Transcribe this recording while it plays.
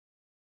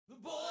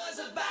boys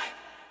are back.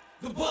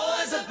 The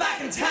boys are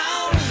back in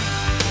town.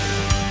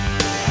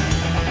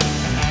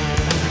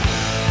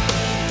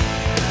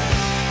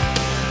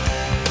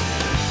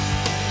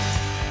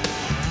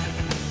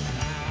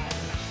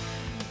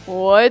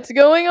 What's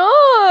going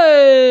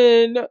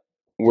on?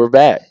 We're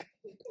back.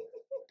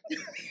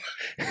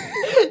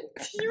 Did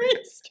you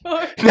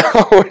restart?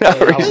 No, we're not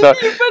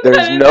restarting.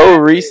 There's no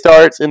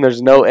restarts and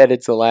there's no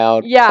edits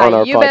allowed on Yeah,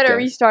 our you podcast. better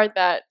restart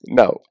that.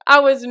 No. I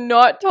was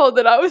not told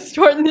that I was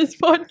starting this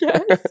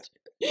podcast.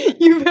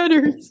 You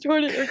better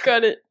restart it or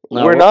cut it.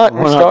 No, We're not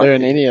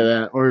doing any of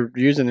that. We're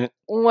using it.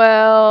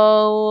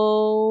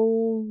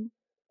 Well,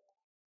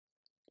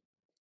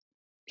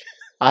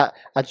 I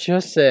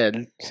just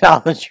said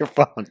silence your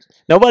phones.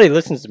 Nobody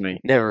listens to me.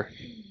 Never.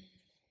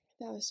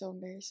 that was so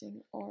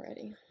embarrassing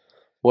already.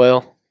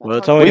 Well, Well,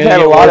 it's only we've gonna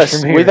had a get lot worse of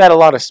from here. we've had a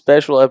lot of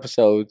special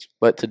episodes,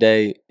 but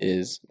today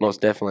is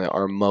most definitely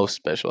our most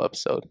special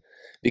episode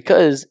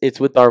because it's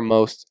with our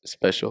most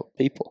special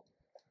people.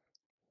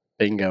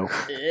 Bingo.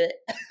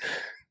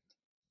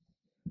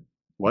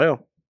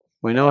 Well,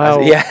 we know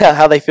how.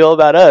 How they feel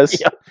about us.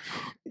 Yeah.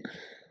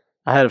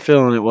 I had a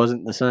feeling it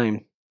wasn't the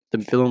same. The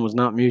feeling was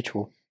not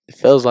mutual. It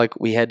feels like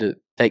we had to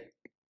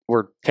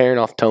we're tearing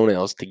off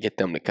toenails to get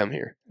them to come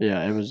here.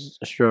 Yeah, it was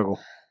a struggle.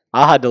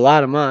 I had to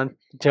lie to mine.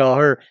 Tell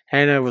her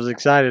Hannah was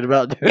excited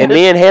about doing And it.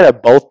 me and Hannah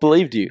both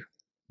believed you.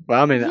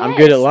 Well, I mean, I'm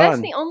good at Yes, lying.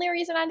 That's the only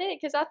reason I did it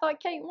because I thought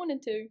Kate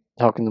wanted to.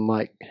 Talking to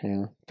Mike,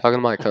 Hannah. Talking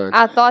to my cousin.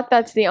 I thought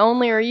that's the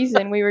only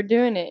reason we were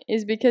doing it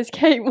is because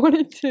Kate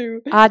wanted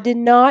to. I did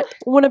not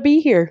want to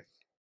be here.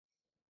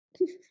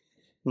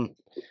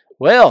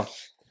 Well,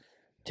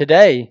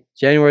 today,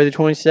 January the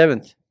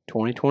 27th,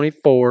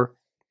 2024,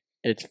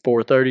 it's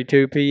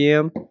 4:32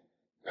 p.m.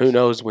 Who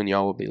knows when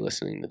y'all will be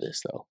listening to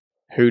this though?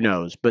 Who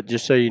knows? But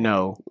just so you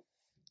know,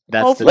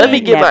 that's Hopefully the Let me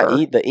day. get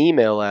Never. the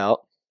email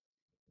out.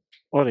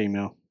 What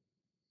email?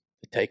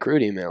 The Take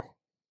Root email.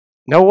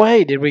 No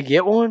way. Did we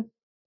get one?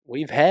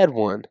 We've had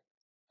one.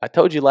 I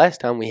told you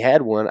last time we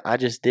had one. I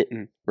just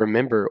didn't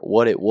remember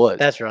what it was.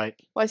 That's right.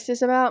 What's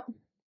this about?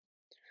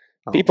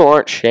 People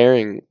aren't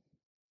sharing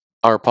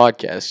our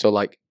podcast, so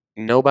like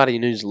nobody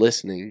who's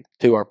listening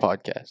to our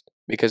podcast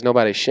because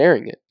nobody's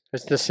sharing it.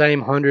 It's the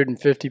same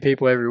 150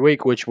 people every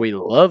week, which we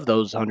love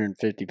those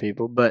 150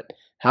 people. But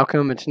how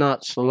come it's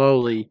not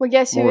slowly? Well,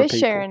 guess who More is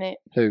people. sharing it?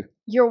 Who?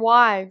 Your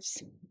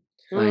wives.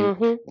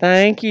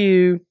 Thank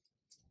you.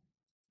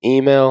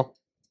 Email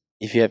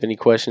if you have any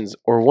questions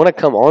or want to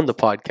come on the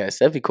podcast.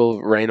 That'd be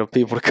cool. Random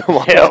people to come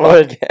on Yeah, the it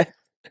would. podcast.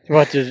 You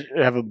want to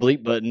have a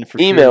bleep button for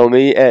Email sure.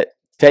 me at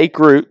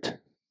takeroot.pa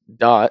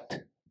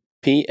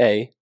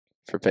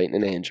for Peyton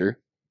and Andrew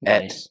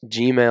Nice. at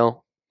gmail.com.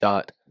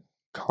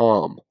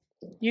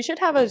 You should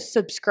have a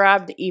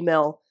subscribed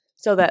email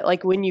so that,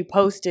 like, when you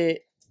post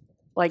it,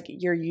 like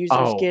your users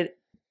Oh. get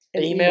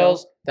an email.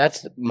 Emails.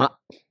 That's my.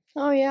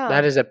 Oh, yeah.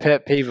 That is a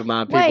pet peeve of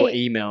mine. People Wait,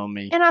 emailing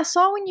me And I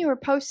saw when you were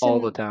posting all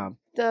the time.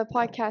 the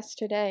podcast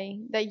today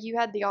that you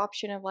had the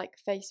option of like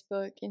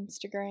Facebook,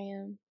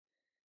 Instagram.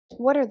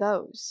 What are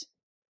those?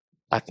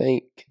 I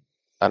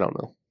don't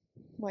know.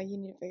 Well, you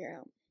need to figure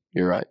out.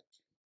 You're right.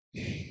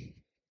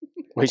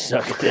 We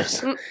suck at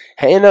this.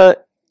 Hannah,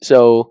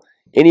 so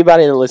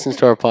anybody that listens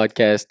to our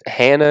podcast,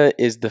 Hannah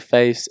is the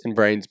face and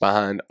brains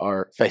behind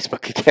our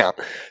Facebook account.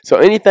 So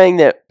anything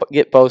that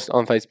get posted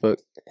on Facebook,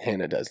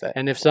 Hannah does that.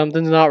 And if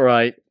something's not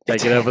right,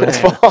 take it over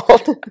It's the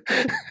fault.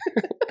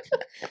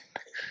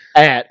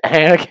 at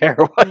Hannah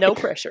Caraway No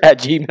pressure. at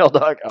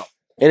gmail.com.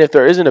 And if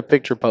there isn't a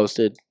picture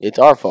posted, it's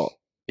our fault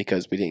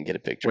because we didn't get a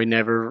picture. We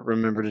never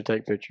remember to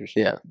take pictures.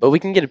 Yeah, but we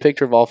can get a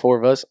picture of all four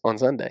of us on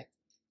Sunday,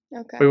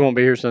 Okay. We won't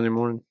be here Sunday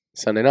morning.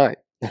 Sunday night.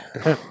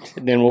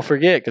 Then we'll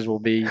forget because we'll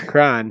be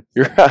crying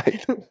You're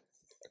right.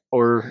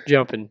 or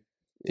jumping.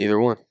 Either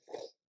one.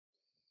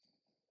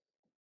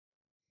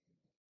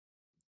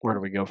 Where do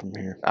we go from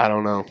here? I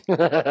don't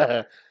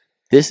know.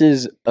 This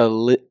is a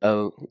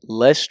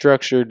less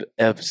structured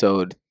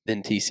episode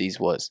than TC's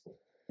was.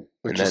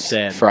 Which And is that's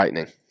sad.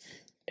 frightening.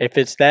 If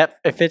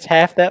it's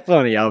half that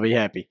funny, I'll be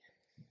happy.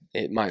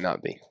 It might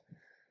not be.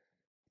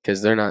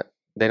 Because they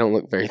don't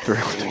look very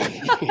thrilled to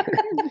be here.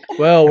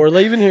 Well, we're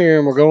leaving here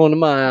and we're going to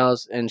my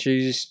house, and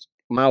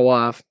my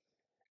wife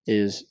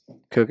is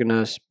cooking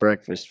us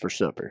breakfast for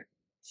supper.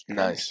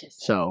 Nice.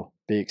 So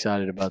be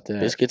excited about that.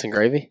 Biscuits and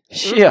gravy?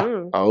 Yeah.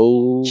 Mhm.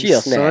 Oh,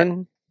 Chia, snap.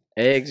 son.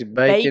 Eggs,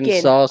 bacon,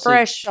 sausage.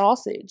 fresh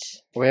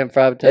sausage, We having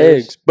fried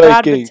potatoes. Eggs,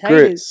 Fried bacon, potatoes.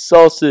 grits,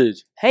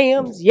 sausage.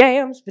 hams,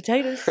 yams,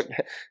 potatoes.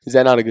 Is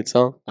that not a good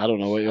song? I don't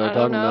know what you're I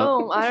don't talking about.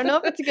 know. I don't know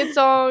if it's a good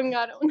song.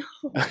 I don't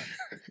know.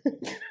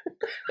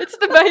 It's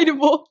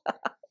debatable.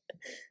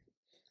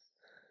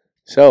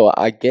 So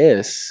I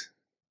guess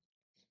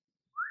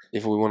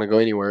if we want to go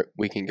anywhere,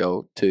 we can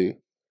go to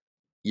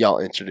y'all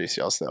introduce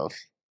yourself.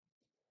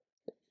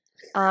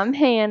 I'm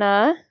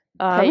Hannah.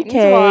 I'm Peyton's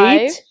Kate,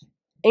 wife.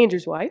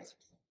 Andrew's wife.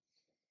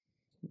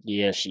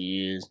 Yeah,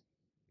 she is.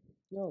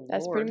 Oh,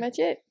 That's Lord. pretty much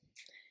it.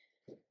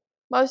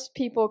 Most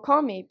people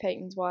call me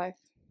Peyton's wife.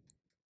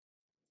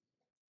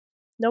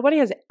 Nobody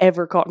has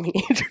ever called me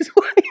Andrew's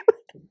wife.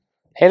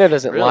 Hannah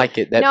doesn't Really? like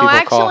it that No, people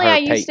call actually, her I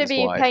used to Peyton's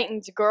be wife.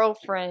 Peyton's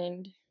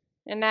girlfriend,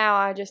 and now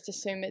I just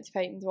assume it's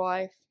Peyton's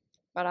wife,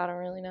 but I don't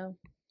really know.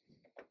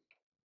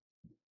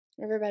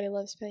 Everybody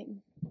loves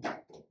Peyton.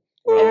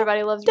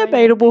 Everybody loves Raymond.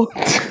 Debatable.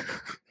 I'm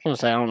gonna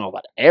say I don't know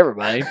about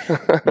everybody.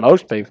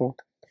 Most people.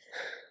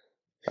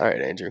 All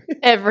right, Andrew.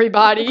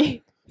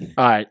 Everybody.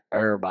 All right,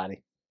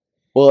 everybody.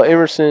 Well,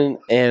 Emerson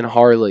and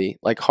Harley,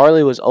 like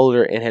Harley was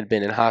older and had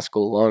been in high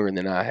school longer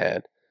than I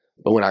had.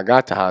 But when I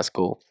got to high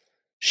school,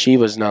 she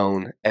was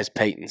known as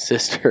Peyton's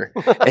sister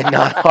and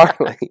not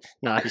Harley.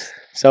 Nice.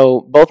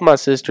 So both my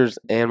sisters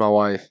and my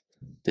wife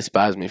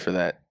despise me for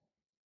that.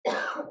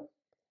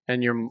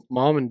 And your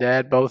mom and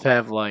dad both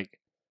have like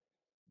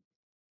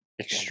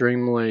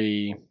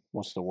extremely,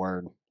 what's the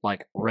word?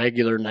 Like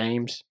regular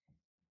names.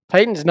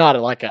 Peyton's not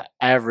like an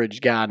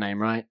average guy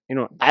name, right? You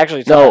know,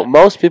 actually, it's No, not,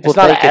 most people it's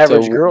not think an it's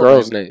average a girl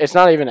girl's name. name. It's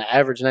not even an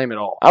average name at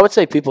all. I would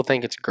say people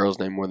think it's a girl's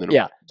name more than a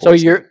Yeah. So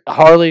boy's your name.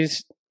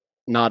 Harley's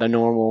not a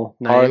normal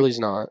name. Harley's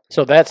not.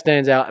 So that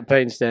stands out, and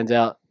Peyton stands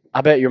out.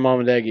 I bet your mom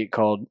and dad get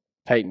called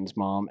Peyton's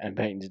mom and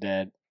Peyton's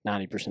dad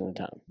 90% of the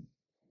time.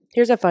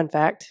 Here's a fun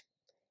fact.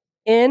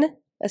 In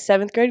a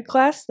 7th grade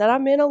class that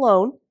I'm in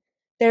alone,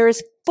 there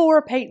is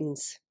 4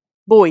 Peytons,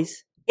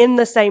 boys, in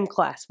the same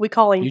class. We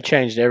call him You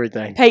changed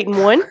everything. Peyton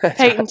 1, That's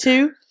Peyton right.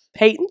 2,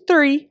 Peyton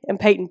 3, and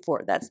Peyton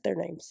 4. That's their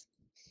names.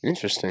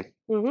 Interesting.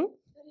 Mm-hmm.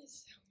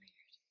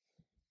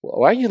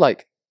 Why are you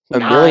like a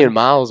 9 million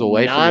miles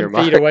away from 9 your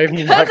feet mic? away from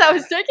your Because mic. I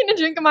was taking a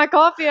drink of my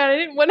coffee and I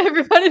didn't want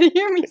everybody to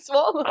hear me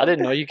swallow. I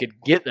didn't know you could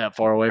get that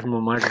far away from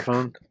a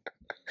microphone.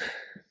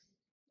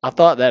 I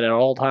thought that at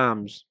all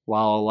times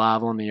while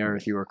alive on the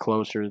earth, you were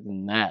closer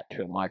than that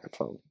to a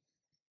microphone.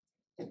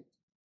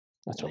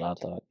 That's what I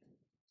thought.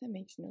 That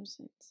makes no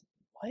sense.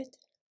 What?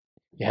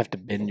 You have to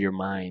bend your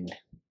mind.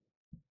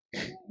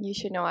 You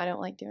should know I don't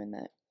like doing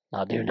that.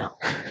 I do know.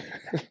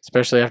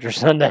 Especially after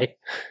Sunday.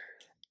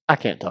 I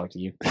can't talk to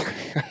you.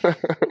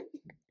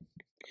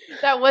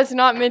 That was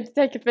not meant to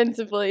take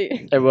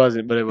offensively. It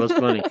wasn't, but it was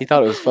funny. He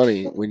thought it was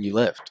funny when you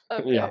left.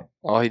 Okay. Yeah.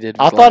 All he did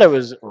I was thought laugh. it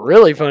was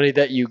really funny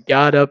that you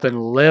got up and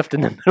left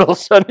in the middle of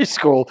Sunday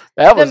school.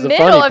 That was The the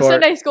middle funny of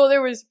part. Sunday school,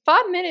 there was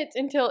 5 minutes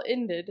until it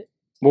ended.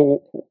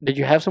 Well, did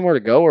you have somewhere to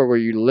go, or were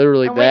you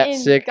literally I went that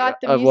and sick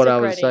got the of what I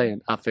music was ready.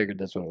 saying? I figured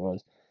that's what it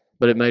was,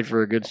 but it made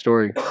for a good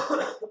story.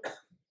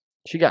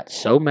 She got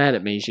so mad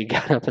at me, she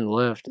got up and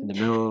left in the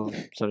middle of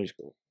Sunday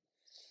school.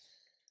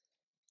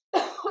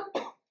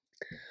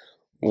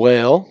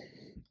 Well,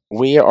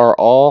 we are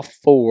all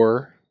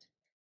 4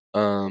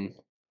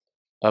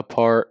 a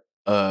part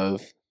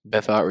of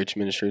Bethel Outreach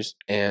Ministries,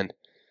 and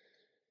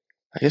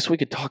I guess we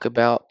could talk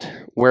about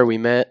where we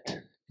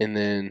met, and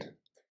then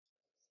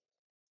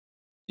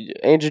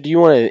Andrew, do you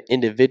want to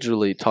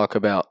individually talk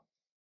about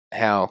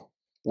how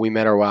we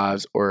met our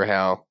wives, or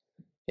how,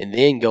 and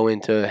then go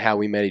into how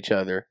we met each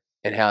other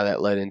and how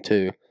that led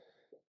into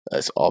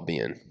us all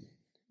being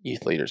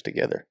youth leaders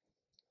together?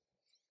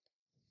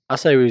 I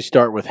say we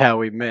start with how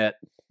we met,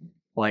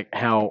 like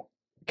how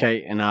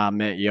Kate and I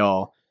met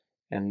y'all,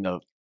 and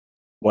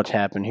what's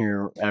happened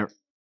here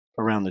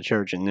around the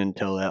church, and then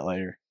tell that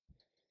later,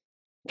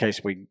 in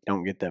case we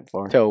don't get that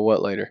far. Tell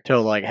what later?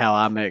 Tell like how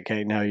I met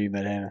Kate and how you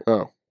met Hannah.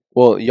 Oh,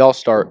 well, y'all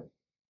start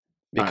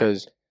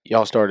because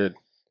y'all started.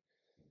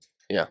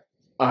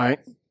 All right.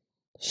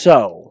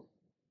 So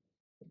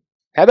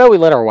How about we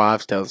let our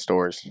wives tell the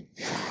stories?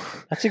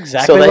 that's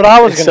exactly what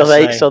I was going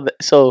to say.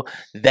 So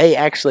they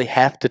actually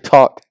have to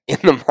talk in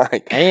the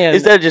mic And-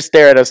 instead of just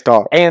stare at us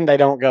talk. And they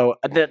don't go,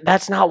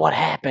 that's not what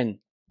happened.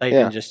 They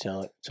Yeah. can just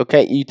tell it. So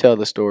Kate, you tell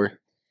the story.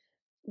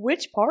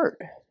 Which part?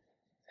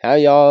 How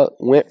y'all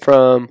went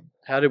from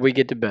How did we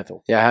get to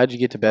Bethel? how'd you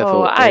get to Bethel?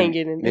 Oh, I ain't and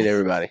getting into meet this.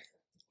 everybody.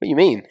 What do you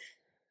mean?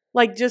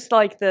 Like, just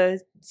like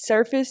the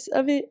surface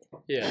of it?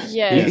 Yeah.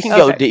 Yes. You can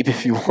go Okay. deep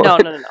if you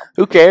want. No.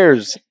 Who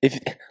cares? If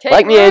Take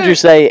like me and Andrew root.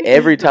 say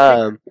every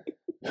time,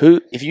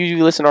 if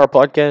you listen to our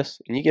podcast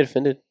and you get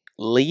offended,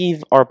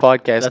 leave our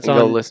podcast That's and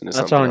go on, listen to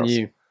that's something on else.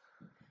 you.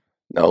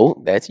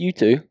 No, that's you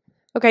too.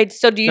 Okay,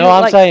 so do you No,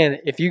 I'm like, saying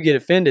if you get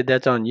offended,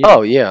 that's on you.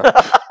 Oh yeah.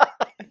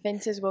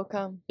 Offenses will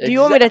come. Do you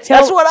want me to tell-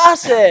 That's what I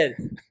said.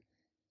 do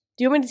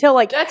you want me to tell,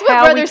 like, That's what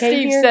how Brother we came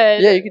Steve here?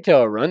 said. Yeah, you can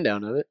tell a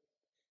rundown of it.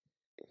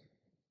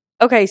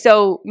 Okay,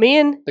 so me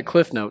and The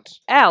Cliff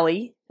Notes.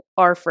 Allie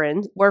are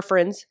friends. We're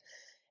friends.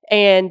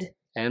 And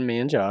And me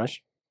and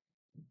Josh.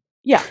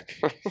 yeah.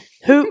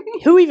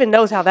 who even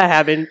knows how that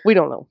happened? We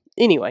don't know.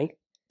 Anyway.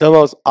 The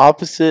most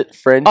opposite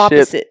friendship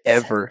Opposites.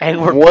 ever.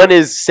 And we're one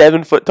is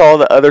 7 foot tall,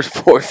 the other's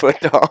 4 foot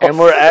tall. And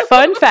we're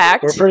Fun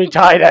fact. we're pretty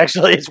tight,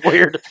 actually. It's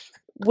weird.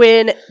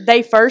 When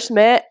they first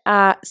met,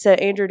 I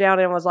set Andrew down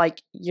and was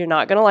like, "You're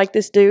not going to like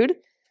this dude.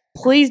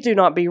 Please do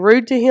not be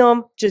rude to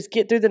him. Just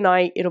get through the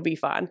night. It'll be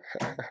fine."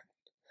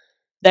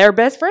 They're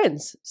best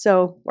friends.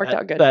 So worked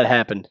out good. That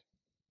happened.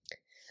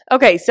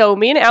 Okay, so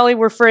me and Allie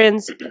were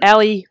friends.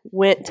 Allie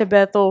went to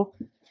Bethel.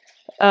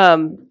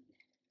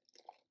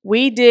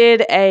 We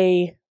did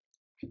a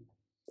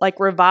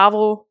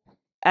revival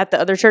at the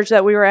other church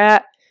that we were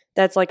at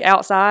that's like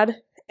outside.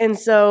 And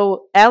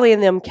so Allie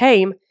and them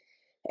came.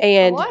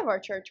 A And lot of our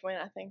church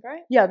went, I think,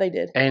 right? yeah, they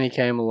did. Annie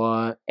came a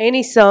lot.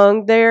 Annie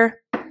sung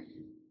there.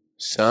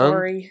 Sung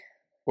Sorry.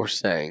 or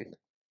sang?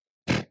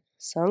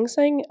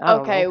 Sang? I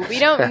don't Okay, know. we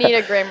don't need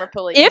a grammar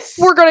police. If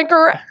we're going to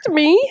correct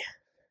me.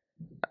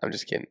 I'm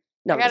just kidding.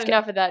 No, I I'm got just kidding.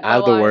 enough of that. in I my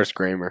have the life. worst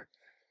grammar.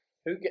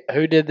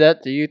 Who did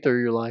that to you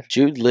through your life?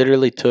 Jude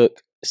literally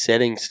took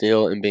sitting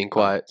still and being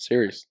quiet.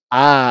 Serious.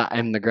 I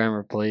am the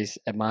grammar police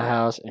at my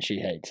house, and she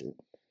hates it.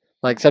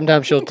 Like,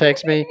 sometimes she'll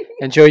text me,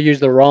 and she'll use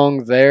the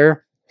wrong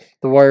there,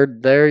 the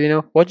word there, you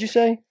know. What'd you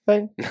say,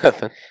 Peyton?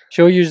 Nothing.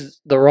 She'll use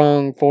the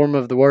wrong form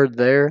of the word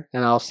there,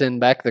 and I'll send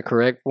back the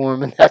correct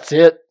form, and that's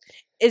it.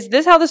 Is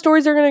this how the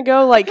stories are going to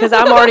go? Like, because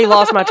I'm already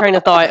lost my train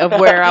of thought of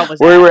where I was.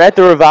 We were at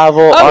the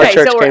revival. Our Okay,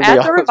 church so we're came to at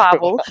the y'all's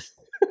revival.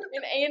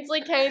 And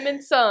Ainsley came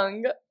and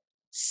sung.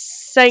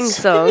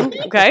 Sung.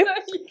 Okay.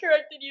 He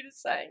corrected you to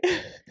sing.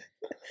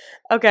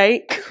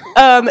 Okay.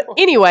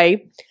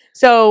 Anyway,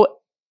 so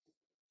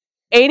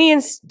Annie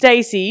and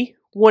Stacy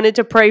wanted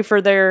to pray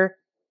for their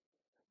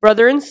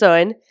brother and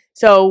son.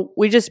 So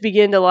we just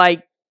began to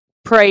like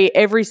pray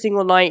every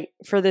single night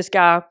for this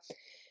guy.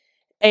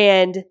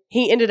 And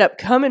he ended up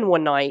coming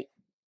one night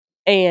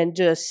and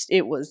just,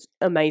 it was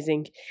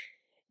amazing.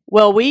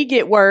 Well, we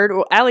get word,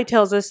 Allie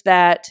tells us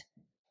that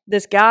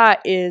this guy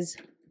is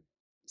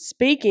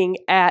speaking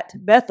at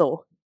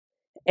Bethel.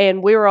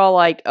 And we were all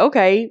like,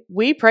 okay,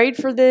 we prayed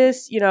for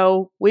this. You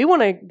know, we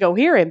want to go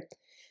hear him.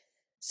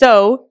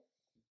 So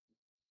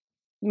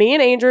me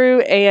and Andrew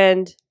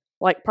and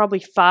like probably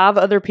 5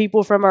 other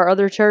people from our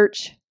other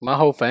church. My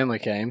whole family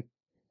came.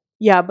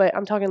 Yeah, but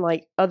I'm talking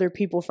like other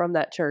people from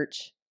that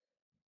church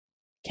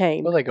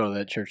came. Well, they go to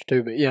that church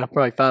too, but yeah,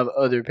 probably 5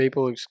 other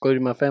people,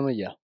 excluding my family.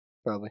 Yeah,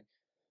 probably.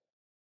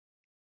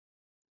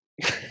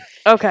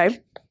 Okay.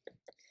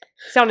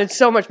 Sounded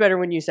so much better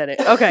when you said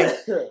it. Okay.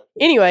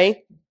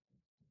 Anyway,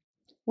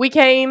 we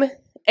came,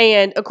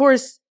 and of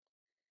course,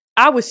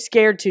 I was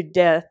scared to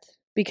death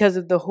because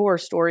of the horror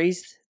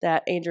stories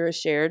that Andrew has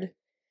shared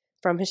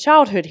from his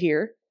childhood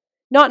here,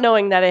 not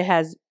knowing that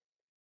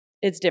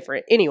it's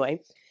different. Anyway,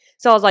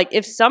 so I was like,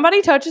 if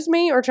somebody touches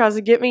me or tries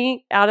to get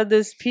me out of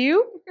this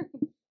pew,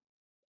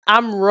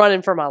 I'm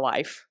running for my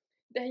life.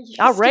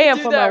 I ran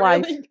for my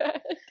life. Really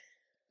bad.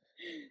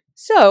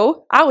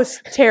 So I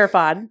was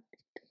terrified.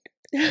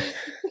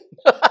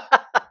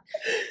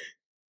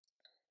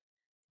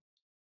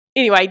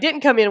 Anyway,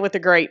 didn't come in with a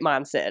great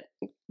mindset.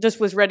 Just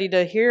was ready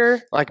to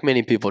hear. Like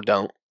many people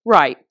don't.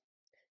 Right.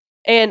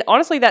 And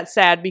honestly, that's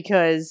sad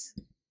because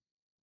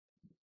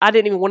I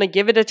didn't even want to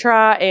give it a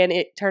try, and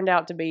it turned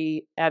out to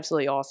be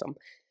absolutely awesome.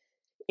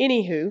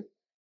 Anywho.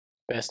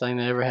 Best thing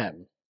that ever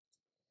happened.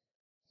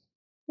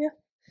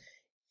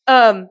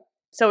 Yeah.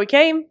 So we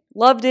came,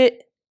 loved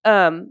it.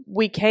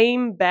 We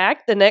came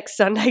back the next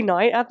Sunday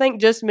night, I think,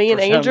 just me and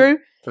Andrew.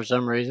 For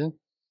some reason.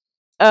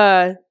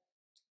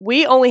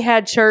 We only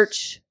had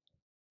church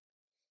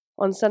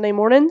on Sunday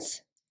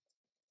mornings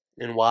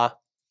And why?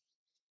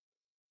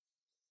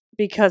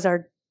 because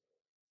our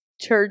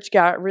church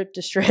got ripped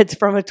to shreds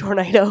from a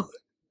tornado.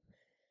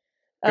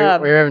 We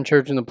were having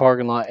church in the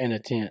parking lot in a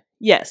tent.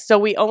 Yes, so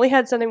we only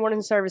had Sunday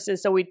morning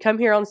services, so we'd come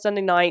here on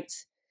Sunday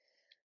nights.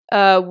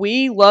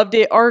 We loved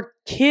it. Our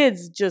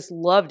kids just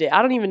loved it.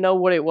 I don't even know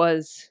what it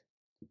was.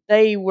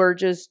 They were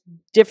just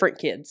different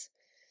kids.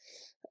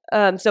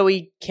 So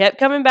we kept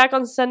coming back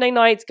on Sunday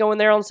nights, going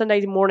there on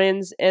Sunday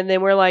mornings, and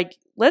then we're like,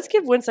 let's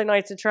give Wednesday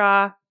nights a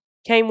try.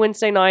 Came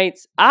Wednesday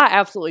nights. I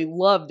absolutely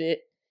loved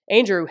it.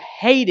 Andrew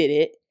hated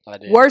it. I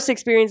did. Worst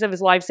experience of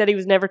his life. Said he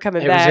was never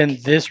coming back. It was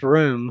in this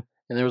room,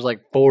 and there was like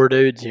 4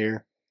 dudes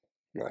here.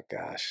 My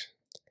gosh.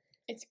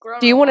 It's grown.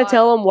 Do you want to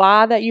tell him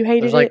why that you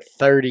hated There's like it?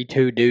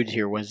 32 dudes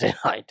here Wednesday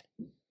night.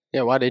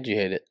 Yeah, why did you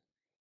hate it?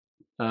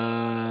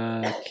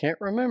 Can't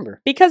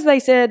remember. Because they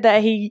said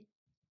that he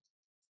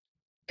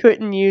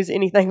couldn't use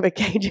anything but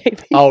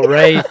KJV. Oh,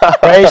 Ray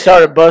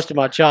started busting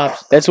my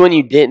chops. That's when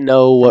you didn't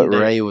know what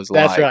Ray was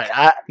like. That's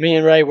right. Me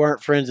and Ray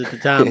weren't friends at the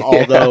time, Yeah.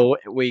 although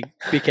we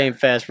became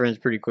fast friends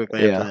pretty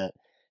quickly Yeah. after that.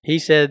 He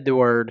said the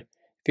word,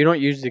 if you don't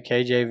use the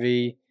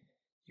KJV,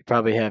 you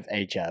probably have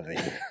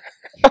HIV.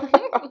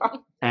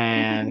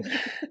 And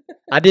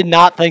I did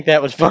not think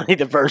that was funny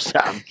the first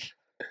time.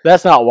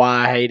 That's not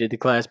why I hated the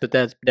class, but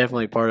that's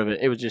definitely part of it.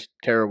 It was just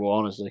terrible,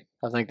 honestly.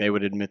 I think they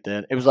would admit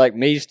that. It was like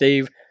me,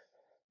 Steve,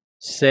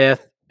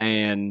 Seth,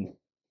 and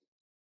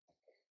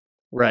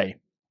Ray.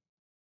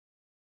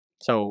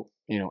 So,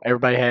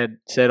 everybody had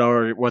said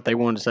already what they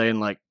wanted to say in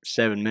like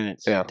 7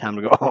 minutes. Yeah. Time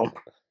to go home.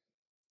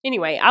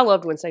 Anyway, I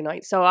loved Wednesday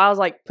night, so I was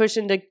like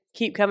pushing to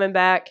keep coming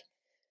back.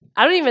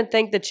 I don't even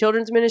think the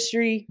children's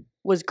ministry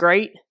was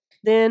great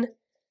then,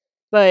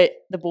 but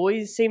the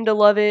boys seemed to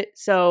love it,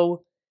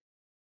 so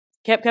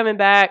kept coming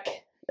back.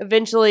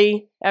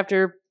 Eventually,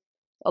 after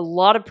a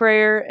lot of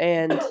prayer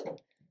and a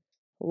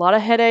lot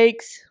of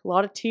headaches, a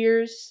lot of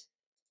tears,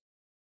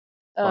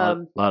 A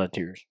lot of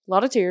tears. a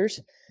lot of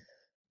tears,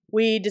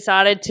 we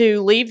decided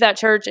to leave that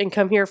church and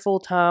come here full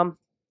time.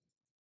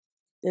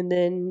 And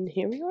then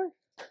here we are.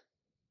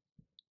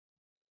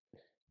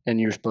 And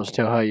you were supposed to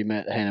tell how you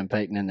met Hannah and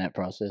Peyton in that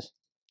process.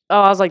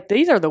 I was like,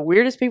 these are the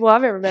weirdest people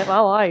I've ever met in my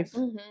life.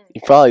 Mm-hmm.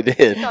 You probably We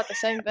did. thought the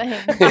same thing.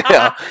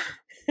 Yeah.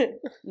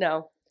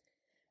 No.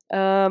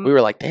 We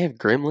were like, they have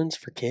gremlins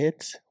for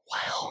kids?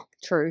 Wow.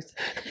 Truth.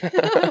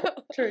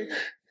 Truth.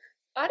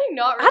 I do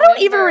not. I don't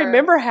even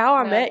remember how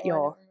I No, met I don't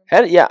y'all.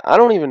 remember. I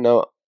don't even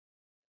know.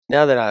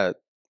 Now that I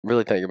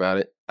really think about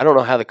it, I don't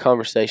know how the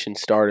conversation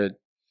started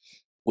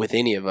with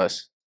any of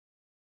us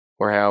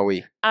or how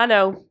we. I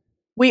know.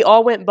 We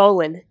all went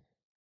bowling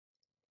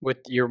With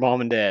your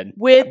mom and dad.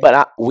 with.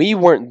 But we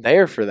weren't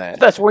there for that.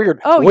 That's weird.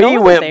 Oh, y'all we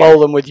wasn't went there.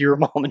 bowling with your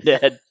mom and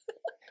dad.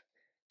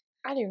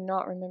 I do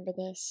not remember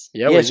this.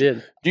 Yeah, Yes. we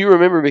did. Do you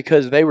remember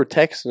because they were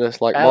texting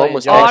us, like Allie Mom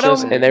was and texting Josh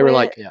us, and they were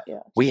went- like, Yeah.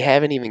 we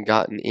haven't even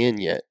gotten in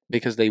yet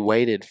because they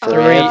waited Oh,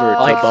 forever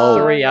like to bowl.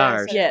 3 yes,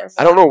 hours. Yes.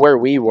 I don't know where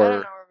we I don't were, know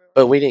where we were.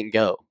 but we didn't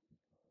go.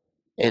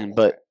 And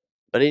but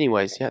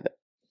anyways, yeah.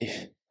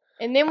 If,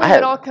 And then we I would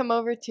had- all come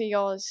over to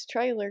y'all's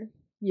trailer,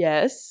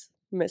 Yes.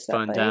 Missed that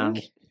Fun thing.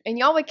 times. and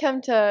y'all would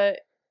come to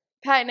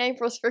Pat and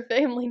April's for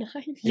family night.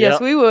 Yes,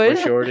 Yep, we would.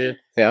 We sure did.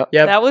 yeah.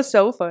 Yeah, That was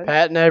so fun.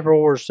 Pat and April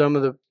were some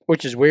of the,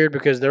 which is weird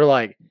because they're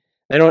like,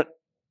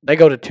 they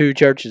go to 2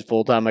 churches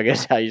full time, I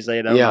guess how you say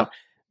it. I don't Yeah.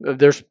 know.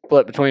 They're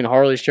split between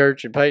Harley's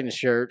church and Peyton's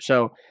church.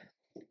 So,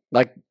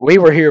 like, we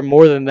were here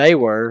more than they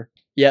were,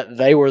 yet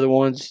they were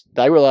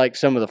like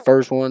some of the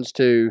first ones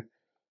to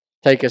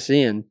take us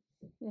in,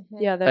 Mhm.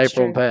 Yeah, that's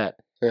April true. and Pat.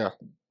 Yeah.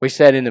 We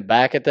sat in the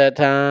back at that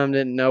time,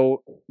 didn't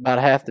know about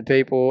half the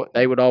people.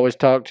 They would always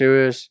talk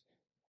to us.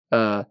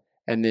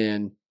 And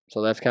then,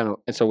 so that's kind of,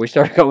 and so we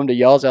started going to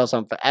y'all's house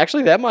on,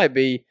 actually, that might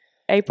be,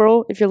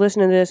 April, if you're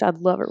listening to this, I'd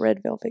love a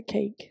red velvet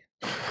cake.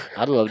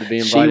 I'd love to be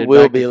invited She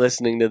will back be to,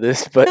 listening to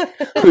this, but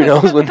who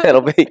knows when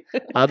that'll be.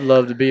 I'd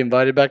love to be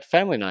invited back to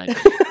family night.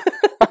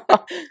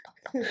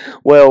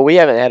 Well, we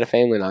haven't had a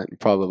family night in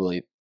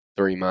probably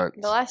 3 months.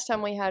 The last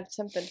time we had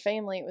something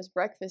family, it was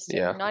breakfast. And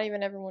Yeah. Not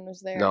even everyone was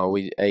there. No,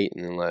 we ate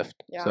and then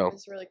left. Yeah, So it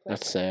was really quick.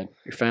 That's sad.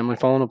 Your family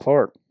falling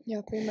apart.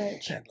 Yeah, pretty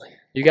much. sadly.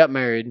 You got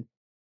married,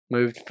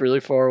 moved really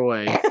far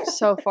away,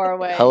 So far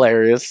away.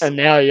 Hilarious. and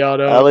now y'all I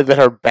don't. live in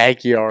her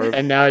backyard.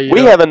 And now you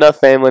We don't- have enough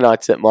family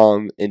nights at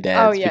Mom and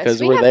Dad's Oh, yes,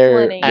 because we we're have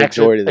there plenty.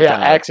 majority of the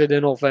time.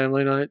 accidental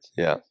family nights.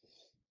 Yeah.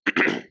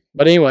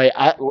 But anyway,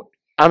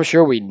 I'm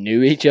sure we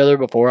knew each other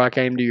before I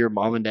came to your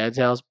mom and dad's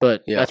house,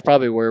 but Yeah. that's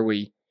probably where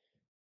we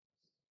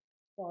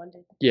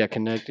Bonded.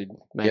 connected.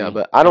 Maybe. Yeah,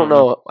 but I don't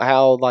know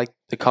how like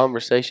the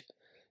conversation.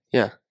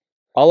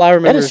 All I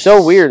remember That is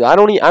so weird. I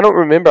don't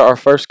remember our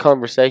first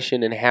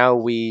conversation and how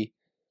we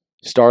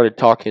started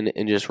talking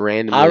and just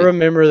randomly. I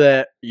remember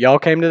that y'all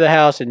came to the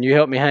house and you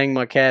helped me hang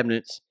my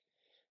cabinets,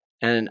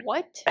 and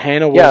What?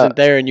 Hannah Yeah. wasn't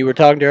there, and you were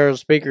talking to her on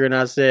speaker, and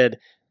I said,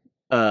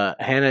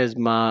 Hannah is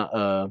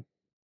my,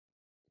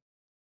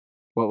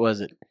 what was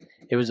it?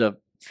 It was a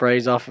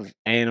phrase off of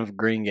Anne of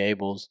Green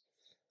Gables.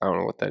 I don't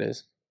know what that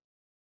is.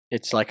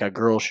 It's like a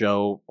girl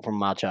show from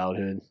my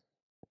childhood.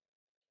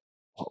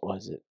 What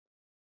was it?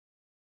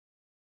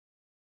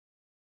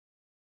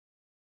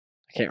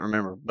 I can't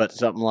remember, but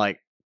something like,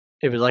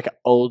 it was like an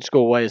old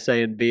school way of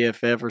saying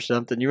BFF or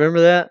something. You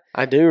remember that?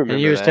 I do remember.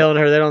 And you was that. telling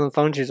her that on the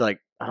phone. She's like,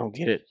 I don't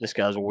get it. This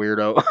guy's a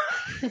weirdo.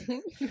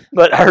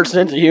 But her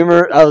sense of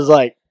humor, I was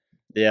like,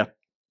 yeah,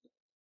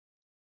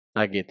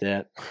 I get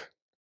that.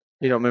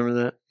 You don't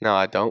remember that? No,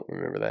 I don't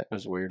remember that. That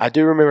was weird. I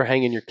do remember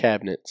hanging your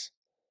cabinets,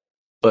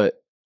 but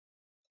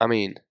I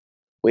mean,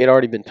 we had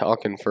already been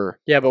talking for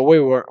Yeah, but we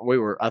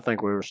were. I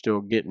think we were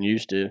still getting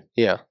used to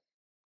yeah.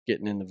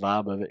 getting in the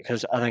vibe of it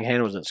because I think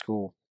Hannah was at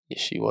school. Yeah,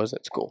 she was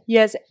at school.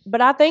 Yes,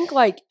 but I think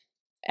like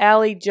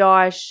Allie,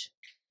 Josh,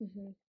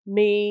 Mhm.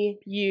 me,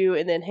 you,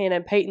 and then Hannah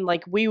and Peyton,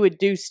 like we would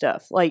do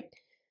stuff. Like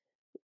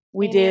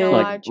we Annie and did.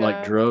 Elijah.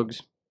 Like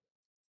drugs.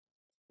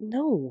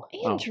 No.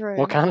 Oh, Andrew.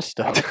 what kind of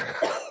stuff?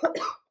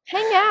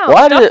 Hang out.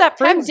 Why Stuff did that Have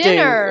friends do.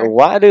 dinner.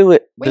 why do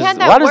it? We does, had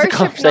that why does the worship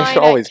conversation night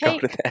at always go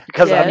Kate. to that?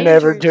 Because Yeah. I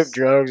never Andrew's. took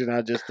drugs, and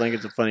I just think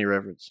it's a funny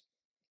reference.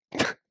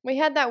 We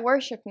had that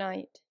worship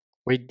night.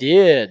 We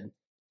did,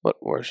 What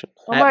worship?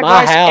 Oh At my my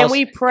gosh! house, and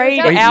we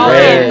prayed We out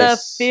prayed. in the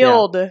Yes.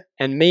 field.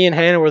 and me and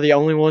Hannah were the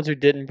only ones who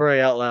didn't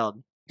pray out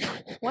loud.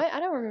 What? I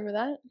don't remember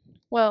that.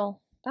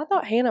 Well, I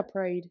thought Hannah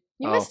prayed.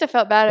 you Oh. must have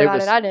felt bad It about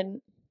was- it. I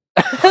didn't.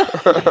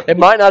 It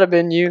might not have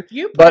been you,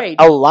 You but prayed.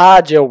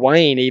 Elijah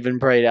Wayne even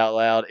prayed out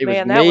loud. It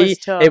Man, was that me. was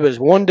tough. It was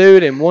one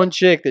dude and one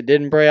chick that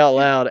didn't pray out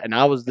loud, and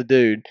I was the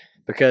dude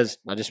because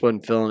I just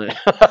wasn't feeling it.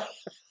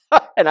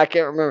 And I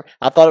can't remember.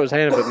 I thought it was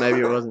Hannah, but maybe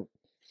it wasn't.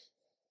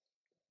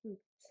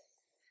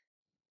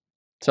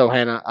 So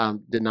Hannah, I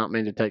did not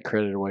mean to take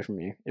credit away from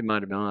you. It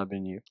might have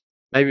been you.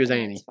 Maybe it was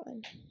Annie. It's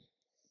fine.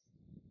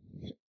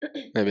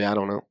 Maybe I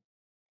don't know.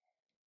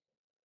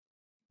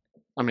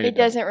 I mean, It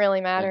doesn't really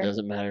It matter.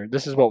 doesn't matter.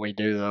 This is what we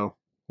do, though.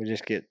 We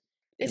just get.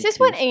 This is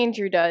what confused.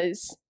 Andrew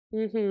does.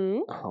 Mm-hmm.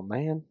 Oh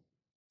man.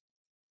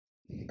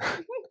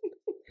 Okay.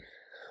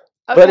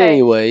 But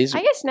anyways,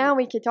 I guess now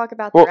we could talk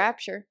about Well- the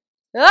rapture.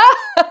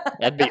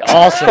 That'd be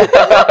awesome.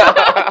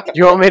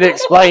 You want me to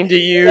explain to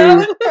you?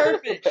 That was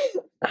perfect.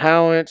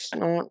 how it's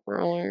not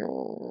really.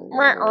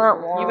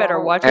 You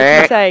better watch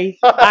what you say.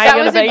 I That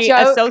ain't was gonna a be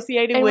joke,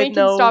 associated and with we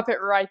can no. stop it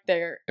right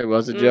there. It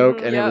was a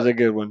joke, and it was Yep. a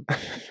good one.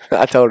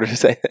 I told her to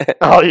say that.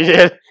 Oh, you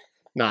did?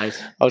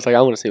 Nice. I was like,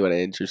 I want to see what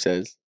Andrew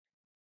says.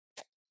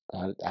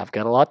 I've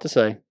got a lot to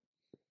say,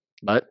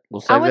 but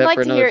we'll save I would that like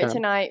for to another hear time. it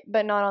tonight,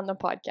 but not on the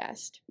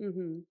podcast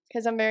Mm-hmm.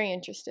 because I'm very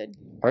interested.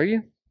 Are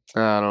you?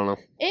 I don't know.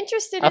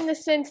 Interested in the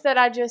sense that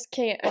I just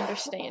can't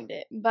understand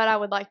it, but I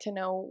would like to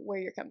know where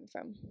you're coming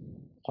from.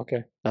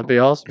 Okay, that'd be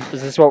awesome.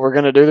 Is this what we're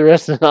gonna do the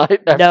rest of the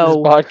night after No.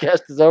 this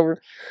podcast is over?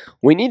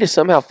 We need to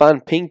somehow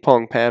find ping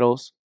pong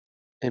paddles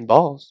and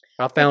balls.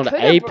 I found could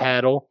a have-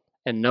 paddle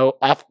and no,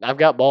 I've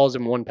got balls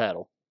in one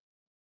paddle.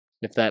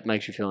 If that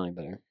makes you feel any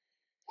better.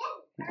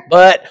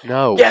 But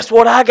No. guess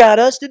what I got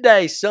us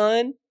today,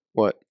 son?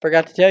 What?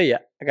 Forgot to tell you.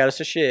 I got us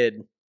a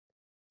shed.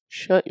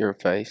 Shut your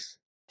face.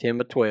 10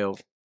 by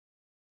 12.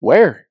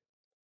 Where?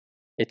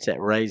 It's at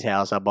Ray's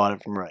house. I bought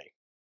it from Ray.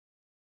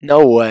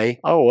 No way.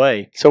 Oh,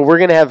 wait. So we're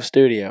gonna have a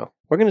studio.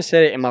 We're going to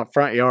set it in my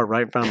front yard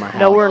right in front of my house.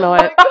 No, we're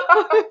not.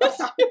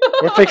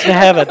 We're fixing to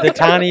have the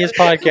tiniest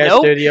podcast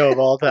Nope. studio of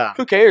all time.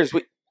 Who cares?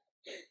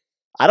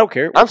 I don't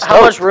care. I'm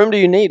How much stoked. room do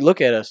you need?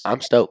 Look at us. I'm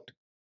stoked.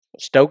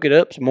 Stoke it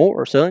up some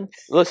more, son.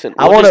 Listen,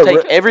 I I want wanna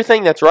to take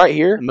everything that's right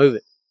here. Move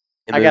it.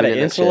 and I move got it to in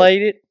that shed.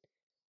 insulate it.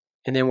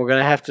 And then we're going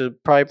to have to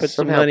probably put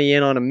some Somehow- money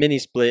in on a mini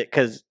split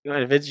because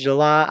if it's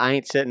July, I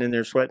ain't sitting in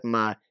there sweating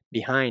my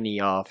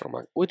behindy off. I'm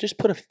like, we'll just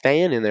put a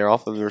fan in there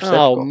off of the Oh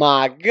receptacle.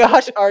 my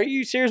gosh. Are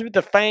you serious with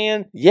the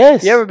fan?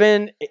 Yes. You ever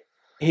been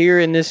here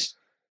in this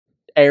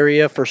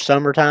area for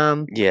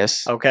summertime?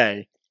 Yes.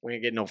 Okay. We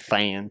ain't getting no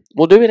fan.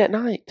 We'll do it at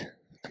night.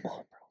 Come on,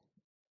 bro.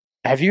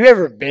 Have you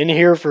ever been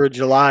here for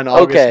July and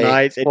August Okay,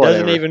 nights? It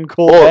doesn't whatever. even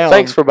cool Well, down.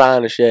 thanks for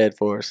buying a shed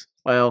for us.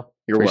 Well,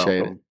 you're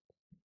Appreciate welcome.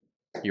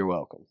 You're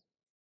welcome.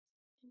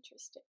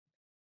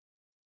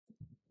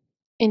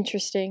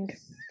 Interesting.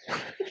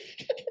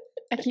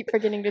 I keep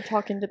forgetting to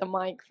talk into the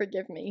mic.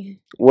 Forgive me.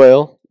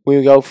 Well,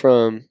 we go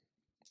from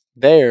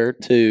there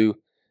to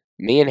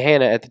me and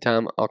Hannah at the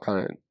time. I'll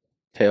kind of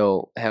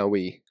tell how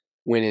we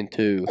went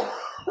into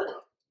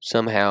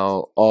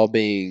somehow all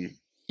being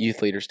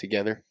youth leaders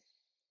together.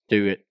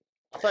 Do it.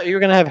 I thought you were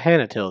going to have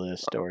Hannah tell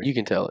this story. You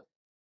can tell it.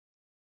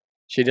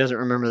 She doesn't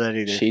remember that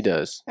either. She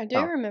does. I do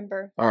Oh.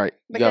 remember All right,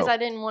 because go. I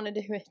didn't want to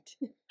do it.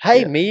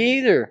 Hey, Yeah. me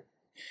either.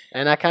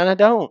 And I kind of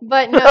don't.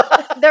 But no,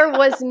 there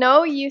was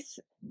no youth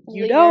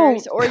You leaders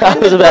don't. or I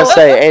was youth about to adults.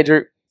 say,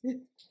 Andrew,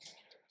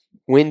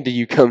 when do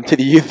you come to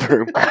the youth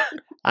room?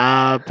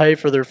 I pay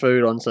for their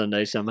food on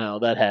Sunday somehow.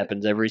 That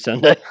happens every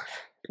Sunday.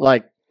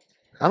 Like,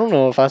 I don't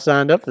know if I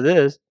signed up for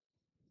this.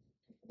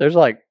 There's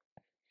like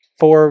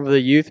 4 of the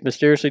youth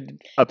mysteriously Can we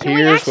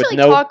appears with actually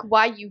no talk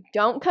why you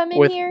don't come in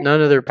with here?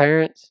 none of their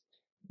parents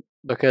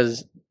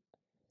because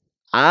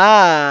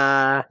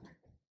I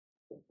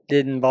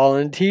didn't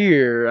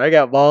volunteer. I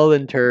got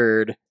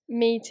volunteered.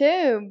 Me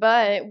too,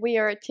 but we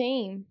are a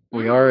team.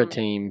 We are a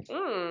team,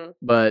 Mm.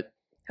 but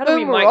How do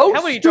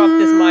we drop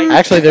this mic?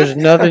 actually, there's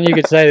nothing you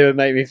could say that would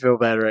make me feel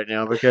bad right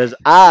now because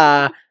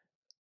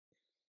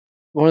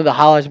one of the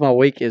highlights of my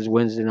week is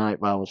Wednesday night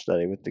Bible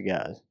study with the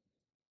guys,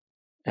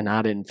 and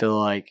I didn't feel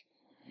like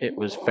it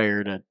was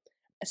fair to.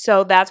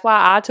 So that's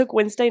why I took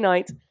Wednesday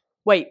nights.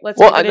 Wait, let's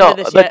Well, not get no,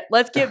 into this but- yet.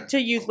 Let's get to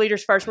youth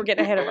leaders first. We're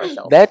getting ahead of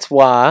ourselves. That's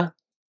why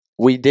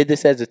we did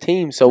this as a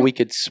team so we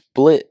could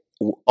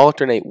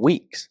alternate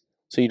weeks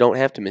so you don't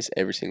have to miss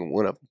every single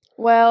one of them.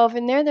 Well,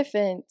 in their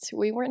defense,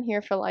 we weren't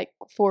here for like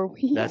 4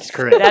 weeks. That's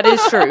correct. That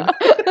is true.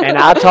 And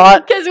I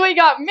taught because we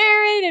got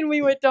married and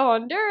we went to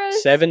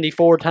Honduras.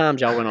 74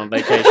 times y'all went on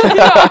vacation.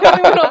 Yeah,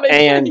 we went on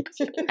And-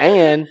 vacation.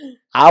 And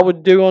I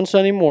would do on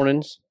Sunday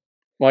mornings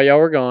while y'all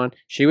were gone.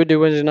 She would do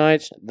Wednesday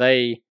nights.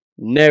 They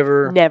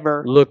never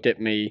Never. looked at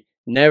me,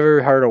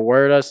 never heard a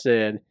word I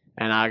said,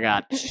 and I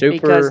got super.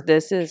 Because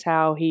this is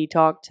how he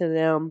talked to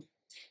them.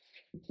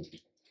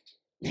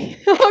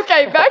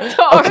 Okay, back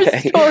to our Okay.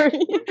 story.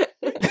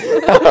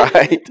 All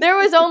right. There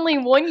was only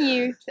one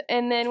youth,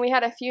 and then we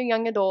had a few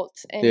young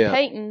adults, and Yeah.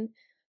 Peyton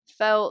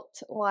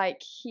felt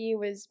like he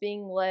was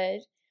being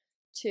led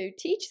to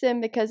teach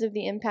them because of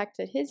the impact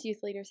that his youth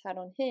leaders had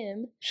on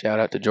him. Shout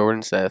out to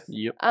Jordan Seth.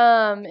 Yep.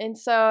 And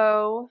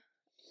so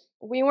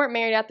we weren't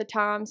married at the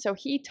time, so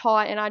he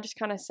taught, and I just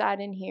kind of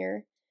sat in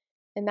here,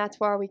 and that's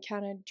why we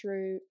kind of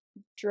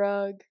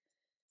drug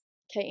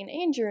Kate and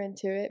Andrew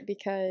into it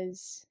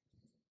because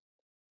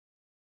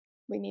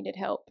we needed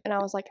help, and I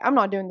was like, I'm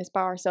not doing this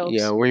by ourselves.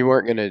 Yeah, we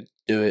weren't going to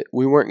do it.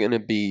 We weren't going to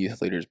be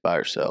youth leaders by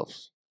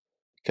ourselves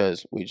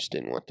because we just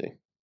didn't want to.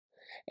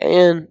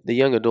 And the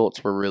young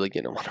adults were really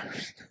getting on my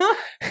nerves.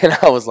 And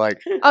I was like,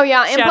 Oh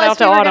yeah, and Shout plus out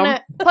to we were Autumn.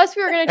 gonna try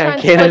And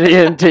and Kennedy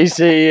split, and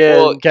TC. And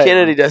well, Caitlin.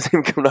 Kennedy doesn't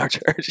even come to our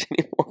church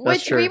anymore. That's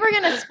which true. we were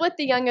gonna split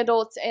the young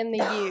adults and the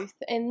youth,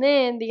 and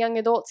then the young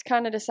adults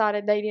kind of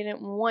decided they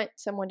didn't want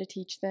someone to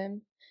teach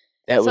them,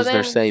 That so was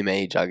their then- same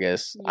age, I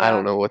guess. I Yeah.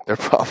 don't know what their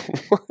problem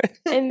was.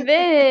 and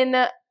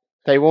then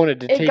They wanted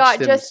to it teach got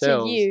themselves. just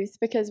to youth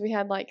because we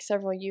had like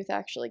several youth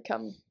actually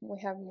come. We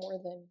have more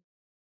than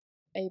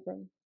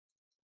Abram.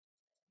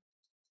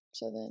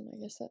 So then I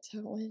guess that's how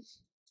it went.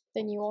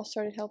 Then you all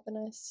started helping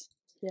us.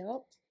 Yep.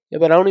 Yeah,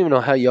 but I don't even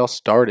know how y'all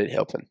started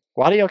helping.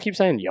 Why do y'all keep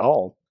saying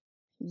y'all?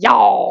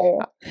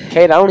 Y'all.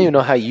 Kate, I don't even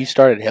know how you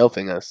started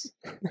helping us.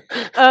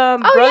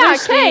 Brother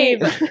Steve.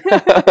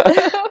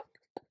 Kate.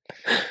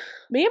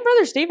 Me and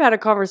Brother Steve had a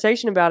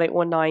conversation about it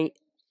one night.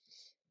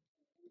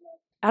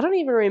 I don't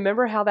even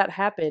remember how that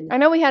happened. I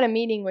know we had a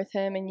meeting with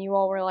him, and you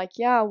all were like,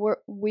 "Yeah,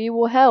 we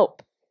will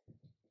help."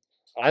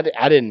 I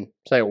didn't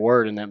say a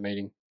word in that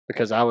meeting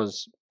because I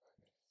was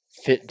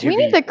fit to We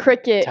be need the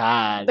cricket,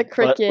 tied. the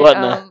cricket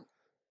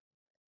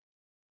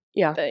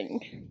Yeah.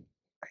 thing.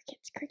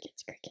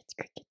 Crickets.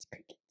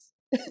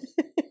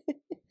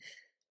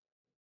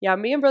 Yeah,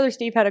 me and Brother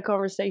Steve had a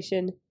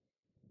conversation,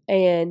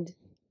 and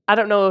I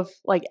don't know if,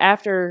 like,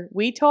 after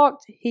we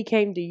talked, he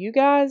came to you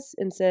guys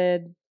and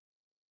said,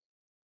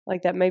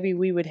 like, that maybe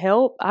we would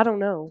help. I don't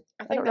know.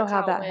 I don't know that's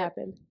how it that went.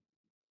 happened.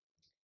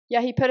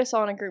 Yeah, he put us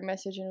all in a group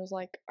message and was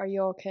like, "Are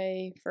you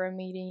okay for a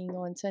meeting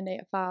on Sunday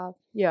at 5?"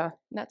 Yeah. And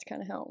that's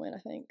kind of how it went, I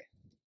think.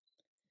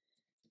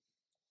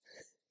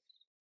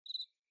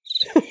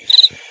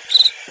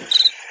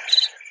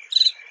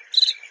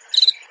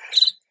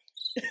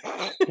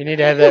 You need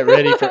to have that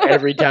ready for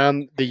every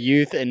time the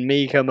youth and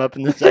me come up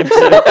in the same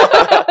sentence.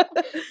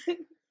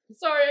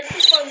 Sorry, I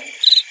keep on.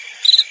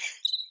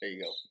 There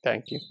you go.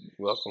 Thank you.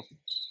 You're welcome.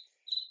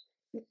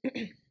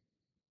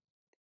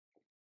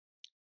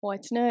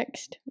 What's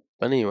next?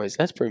 But anyways,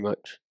 that's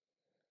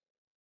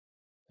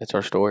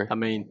our story. I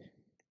mean,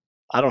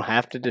 I don't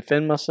have to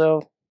defend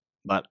myself,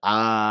 but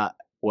I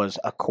was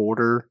a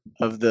quarter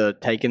of the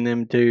taking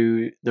them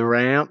to the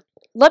ramp.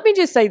 Let me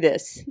just say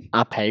this.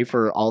 I pay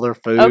for all their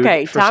food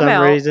Okay, for time some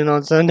out. reason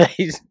on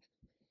Sundays.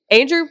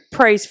 Andrew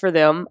prays for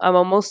them. I'm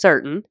almost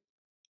certain.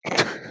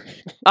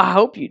 I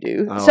hope you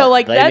do. Oh, So,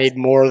 like, they that's need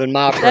more than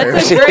my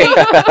prayers. a great.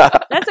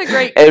 That's a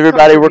great.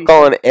 Everybody, we're contribution.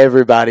 calling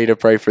everybody to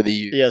pray for the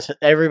youth. Yes,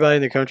 everybody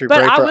in the country But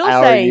pray I for will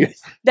our say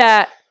youth.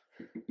 that,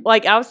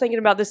 like, I was thinking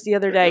about this the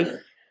other day.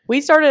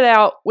 We started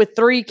out with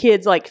 3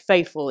 kids, like,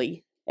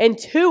 faithfully, and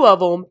 2 of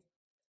them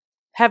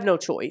have no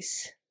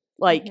choice.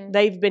 Like,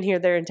 they've been here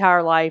their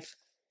entire life.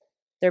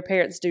 Their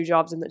parents do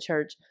jobs in the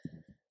church.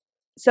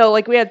 So,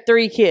 like, we had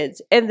 3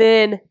 kids, and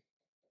then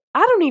I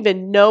don't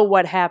even know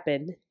what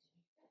happened.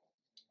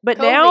 But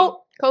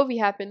now Covey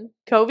happened.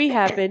 Covey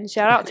happened.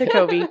 Shout out to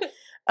Covey.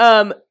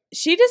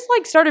 She just,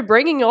 like, started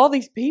bringing all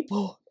these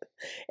people,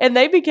 and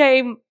they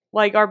became,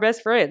 like, our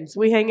best friends.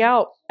 We hang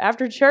out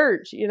after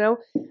church, you know.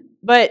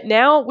 But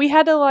now we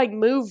had to, like,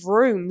 move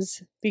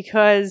rooms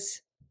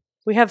because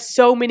we have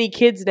so many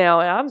kids now,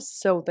 and I'm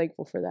so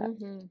thankful for that.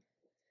 Mm-hmm.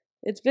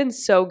 It's been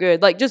so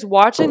good. Like, just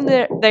watching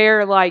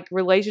their like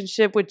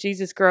relationship with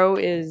Jesus grow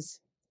is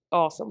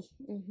awesome.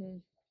 Mm-hmm.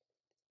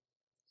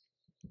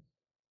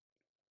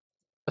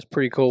 That's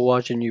pretty cool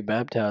watching you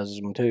baptize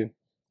them too.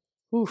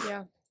 Oof,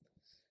 Yeah.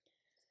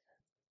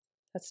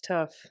 that's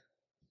tough.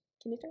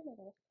 Can you turn that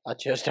off? I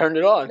just turned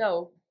it on.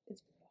 No,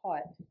 it's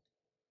hot.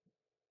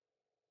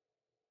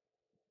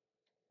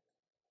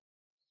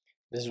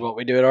 This is what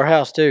we do at our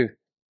house too.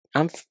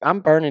 I'm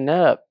burning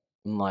up.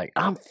 I'm like,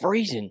 I'm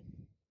freezing.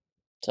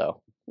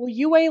 So Well,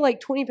 you weigh like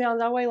 20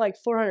 pounds. I weigh like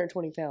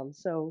 420 pounds.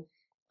 So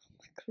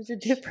there's a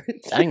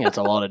difference. dang, that's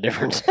a lot of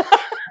difference.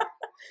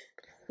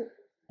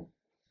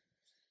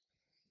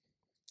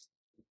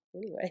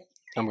 Anyway,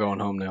 I'm going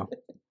home now.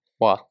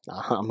 Why?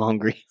 I'm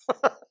hungry.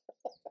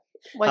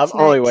 What's I've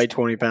only next? weighed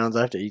 20 pounds.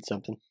 I have to eat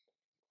something.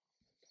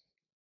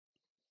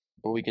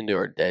 Well, we can do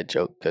our dad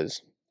joke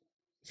because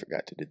I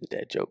forgot to do the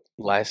dad joke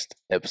last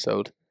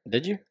episode.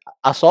 Did you?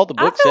 I saw the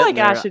I book feel sitting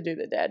like I there. should do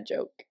the dad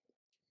joke.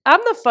 I'm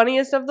the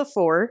funniest of the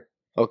 4.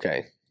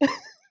 Okay.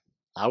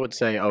 I would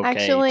say okay.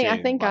 Actually, I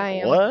too. think Like, I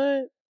am.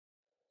 What?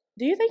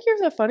 Do you think you're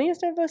the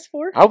funniest of us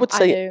 4? I would I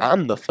say do.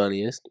 I'm the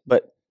funniest,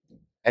 but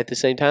at the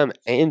same time,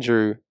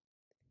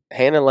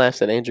 Hannah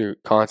laughs at Andrew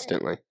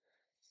constantly.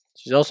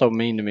 She's also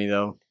mean to me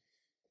though.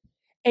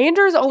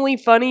 Andrew's only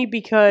funny What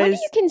because. do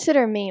you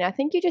consider mean? I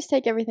think you just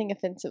take everything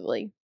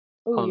offensively.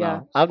 Oh, yeah.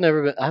 No. I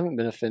haven't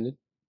been offended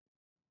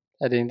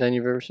at anything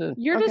you've ever said.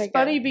 You're Okay, just go.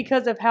 funny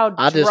because of how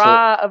I just-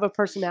 dry of a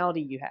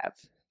personality you have.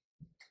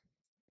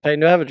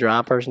 Peyton, do I have a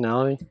dry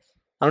personality?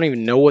 I don't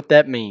even know what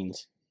that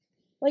means.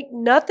 Like,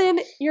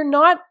 nothing. You're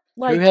not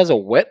like. Who has a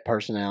wet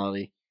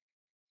personality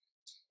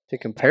to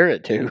compare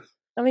it to?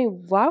 I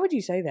mean, why would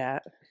you say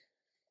that?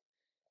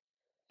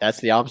 That's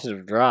the opposite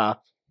of dry.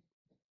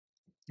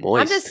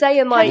 Moist. I'm just saying,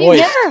 Have like. you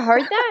Moist. never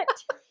heard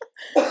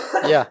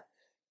that? Yeah.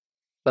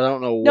 But I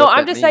don't know what No, I'm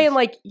that just means. saying,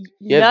 like,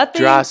 You have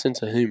nothing. dry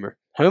sense of humor.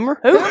 Humor?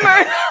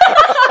 Hoomer.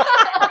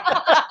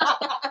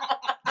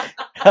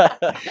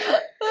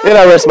 Then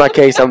I rest my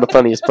case. I'm the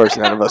funniest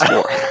person out of us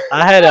 4.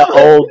 I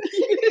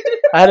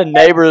had a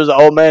neighbor who was an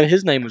old man.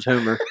 His name was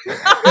Hoomer.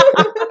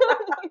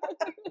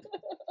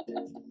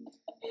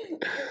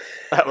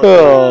 That was-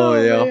 Oh,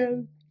 yeah.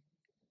 man.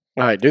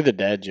 All right, do the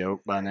dad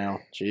joke by now.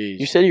 Jeez.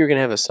 You said you were going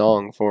to have a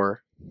song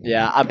for.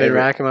 Yeah, I've been Favorite.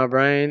 racking my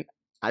brain.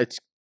 It's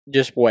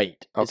just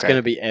wait. It's Okay.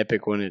 gonna be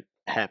epic when it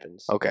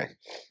happens. Okay.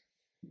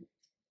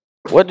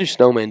 What do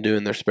snowmen do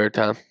in their spare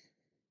time?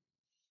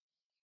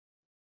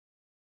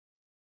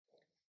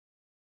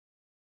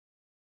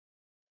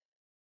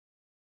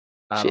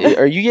 I don't know.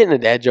 Are you getting a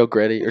dad joke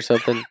ready or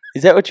something?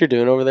 Is that what you're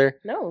doing over there?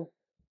 No.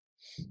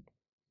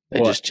 They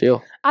What? just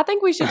chill. I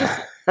think we should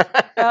just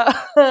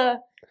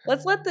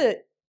let's let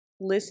the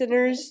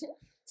listeners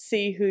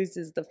see whose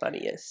is the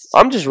funniest.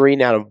 I'm just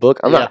reading out of a book.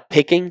 I'm not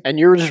picking. And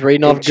you were just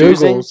reading off and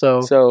choosing,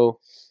 Google, so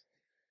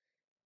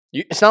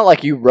it's not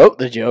like you wrote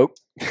the joke.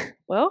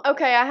 Well,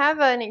 Okay, I have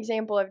an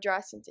example of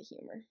dry sense of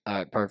humor. All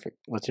right, perfect.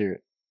 Let's hear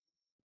it.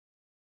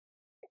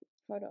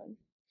 Hold on.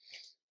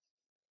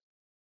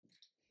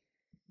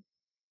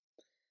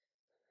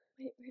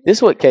 Wait, where did This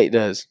is it what go? Kate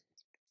does.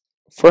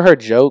 For her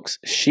jokes,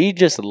 she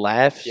just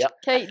laughs Yep.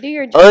 Kate, do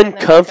your joke and then I'll go.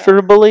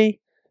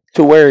 uncomfortably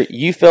to where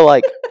you feel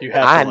like You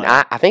have to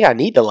laugh. I think I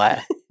need to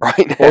laugh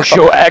right now. Or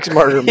she'll axe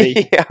murder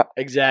me. yeah.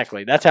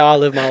 Exactly. That's how I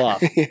live my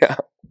life. Yeah.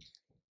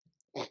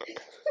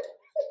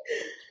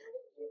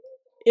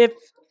 if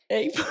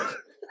April,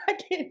 I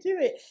can't do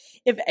it.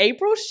 If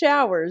April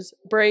showers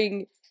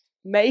bring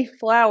May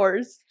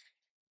flowers,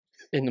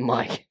 In the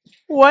mic.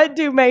 what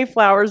do May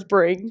flowers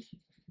bring?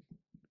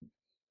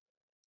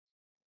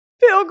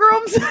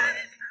 Pilgrims.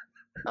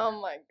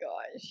 Oh my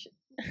gosh.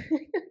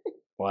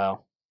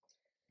 Wow.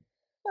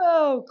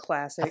 Oh,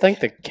 classic. I think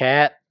the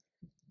cat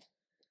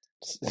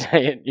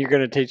saying you're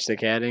going to teach the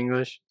cat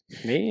English.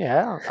 Me?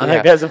 How? I Yeah.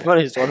 think that's the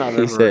funniest one I've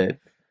He ever said,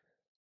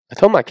 I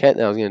told my cat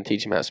that I was going to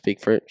teach him how to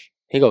speak French.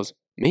 He goes,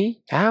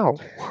 me? How?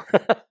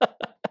 heard.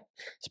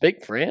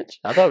 Speak French?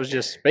 I thought it was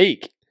just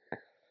speak.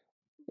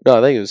 No,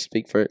 I think it was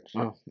speak French.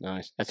 Oh,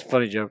 nice. That's a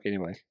funny joke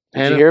anyway. Did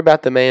Hannah? you hear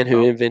about the man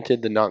who Oh.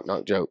 invented the knock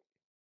knock joke?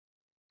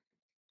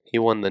 He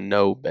won the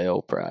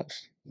Nobel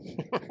Prize.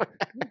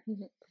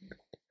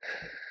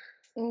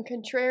 And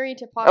contrary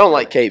to I popular don't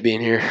like Kate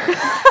being here.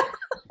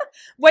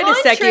 Wait a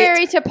second.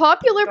 Contrary to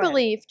popular Go ahead.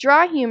 belief,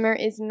 dry humor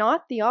is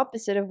not the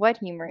opposite of wet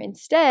humor.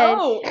 Instead,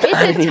 Oh, I it's didn't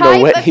a even know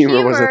type wet of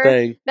humor was a humor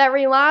thing. that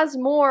relies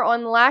more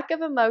on lack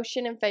of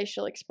emotion and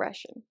facial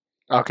expression.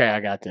 Okay, I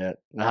got that.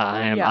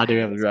 Yeah. I do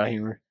have the dry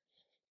humor.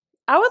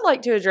 I would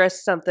like to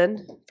address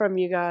something from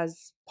you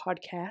guys'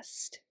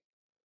 podcast.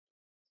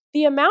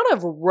 The amount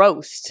of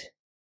roast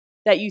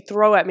that you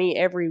throw at me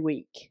every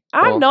week.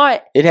 Well, I'm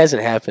not. It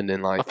hasn't happened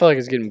in I like, feel like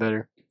it's getting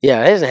better.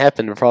 yeah, it hasn't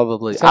happened in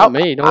probably, It's not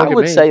me. Don't I look at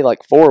would me. say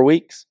like 4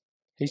 weeks.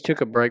 He's took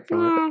a break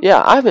from it. Mm,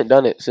 Yeah, I haven't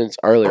done it since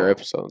earlier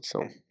episodes,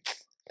 so.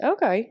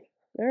 okay.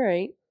 All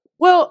right.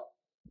 Well,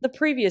 the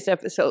previous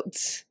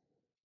episodes.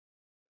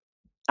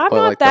 I'm But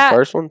not like that. the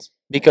first ones?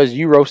 Because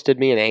you roasted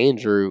me and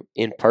Andrew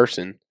in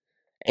person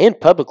and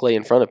publicly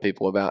in front of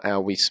people about how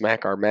we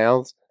smack our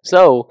mouths.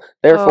 So,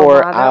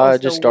 therefore, my, that I was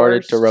just the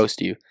started to worst.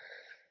 roast you.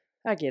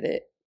 I get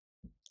it.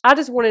 I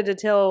just wanted to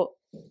tell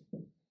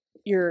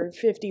your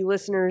 50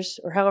 listeners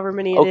or however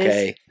many it is.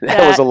 Okay,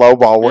 that was a low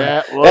ball one.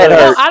 Yeah, That No,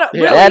 hurt. I don't,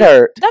 Yeah. really. That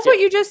hurt. That's what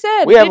you just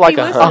said. We have 50 like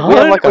a listeners. we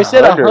have like We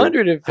said 100.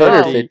 150.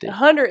 150.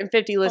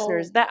 150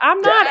 listeners. Oh. That I'm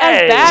not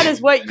Dang. as bad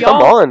as what Come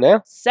y'all on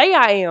now. say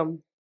I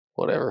am.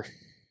 Whatever.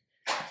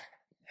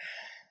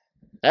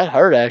 That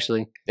hurt,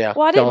 actually. Yeah.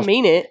 Well, I Tell didn't us.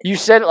 mean it. You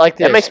said it like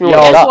this. That makes me y'all,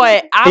 wanna Guess stop.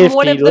 what? I'm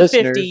one 50 of the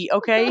listeners. 50,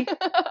 okay?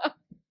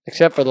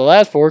 Except for the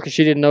last 4, because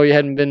she didn't know you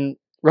hadn't been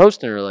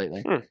roasting her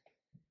lately.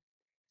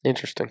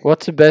 Interesting.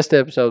 What's the best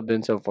episode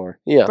been so far?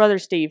 Yeah. Brother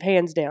Steve,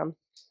 hands down.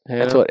 Hannah?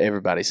 That's what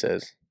everybody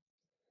says.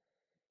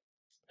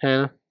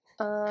 Hannah?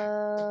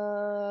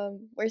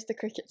 Where's the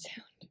cricket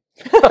sound?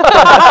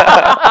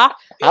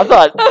 I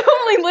thought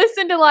I only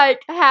listened to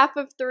like half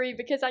of 3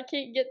 because I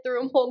can't get through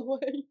them all the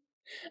way.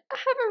 I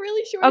have a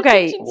really short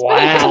Okay. attention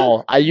span.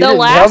 Wow. You The didn't tell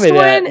last me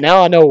that. one-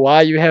 Now I know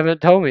why you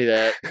haven't told me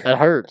that. That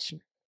hurts.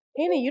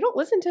 Hannah, you don't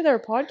listen to their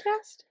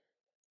podcast?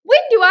 When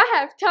do I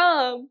have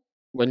time?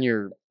 When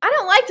you're... I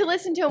don't like to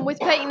listen to them with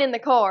Peyton in the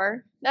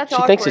car. That's she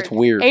awkward. thinks it's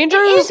weird. Andrew,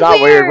 It is It's not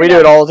weird. weird. We do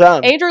it all the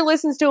time. Andrew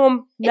listens to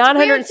them It's weird to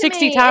 960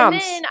 me, and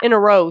times then in a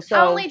row. So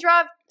I only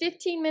drive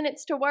 15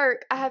 minutes to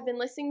work. I have been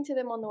listening to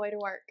them on the way to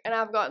work, and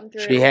I've gotten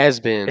through. She has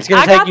been. It's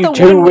going I to take got you the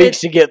 2 one with- weeks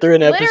to get through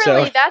an Literally,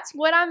 episode. that's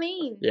what I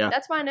mean. Yeah.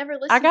 That's why I never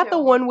listen. I got to the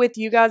them. one with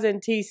you guys in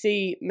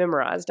TC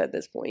memorized at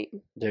this point.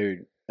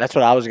 Dude, that's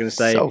what I was going to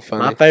say. So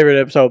funny. My favorite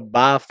episode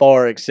by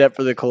far, except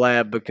for the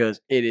collab,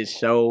 because it is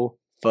so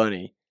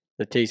funny.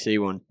 The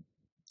TC one.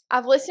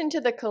 I've listened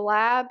to the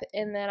collab,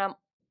 and then I'm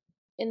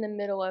in the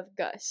middle of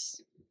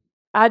Gus.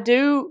 I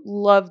do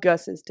love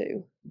Gus's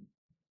too.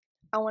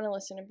 I want to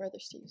listen to Brother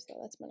Steve's though.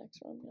 That's my next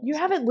one. You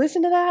haven't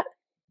listened to that?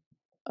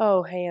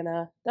 Oh,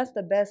 Hannah, that's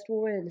the best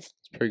one. It's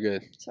pretty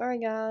good. Sorry,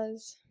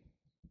 guys.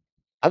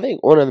 I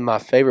think one of my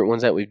favorite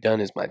ones that we've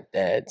done is my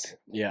dad's.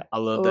 Yeah, I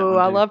love that Oh, one.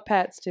 I too. love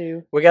Pat's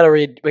too. We got to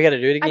read. We got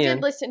to do it I again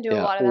did listen to a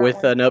Yeah, lot of that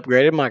with one. an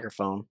upgraded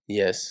microphone.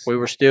 Yes. We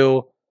were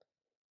still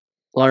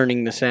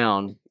learning the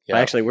sound. Yeah.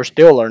 Actually, we're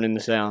still learning the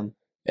sound.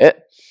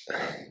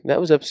 That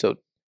was episode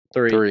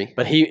 3.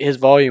 But his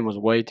volume was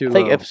way too I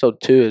think low,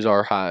 episode 2 is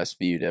our highest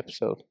viewed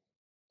episode.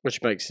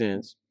 which makes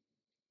sense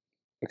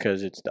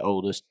because it's the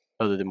oldest,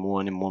 other than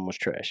one, and one was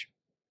trash.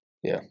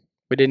 Yeah.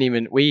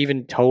 We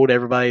even told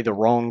everybody the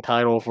wrong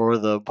title for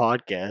the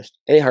podcast.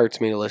 It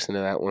hurts me to listen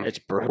to that one. It's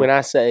brutal. When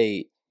I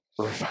say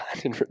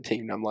refined and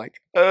redeemed, I'm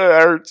like, it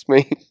hurts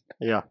me.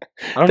 Yeah.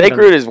 I don't Fake even-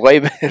 root is way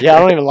better. Yeah, I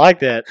don't even like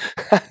that.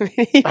 I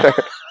mean, either.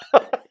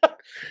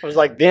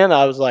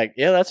 I was like,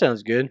 yeah, that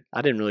sounds good.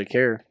 I didn't really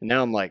care. And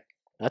now I'm like,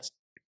 I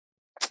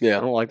Yeah.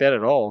 don't like that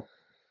at all.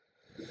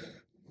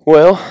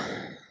 Well,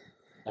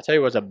 I tell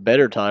you what's a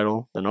better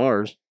title than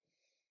ours.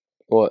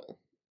 what?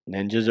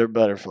 Ninjas or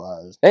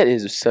Butterflies. That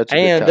is such a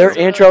And good their title.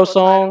 Really intro cool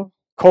song, title.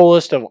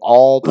 coolest of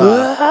all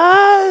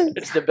time.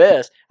 It's the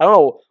best. I don't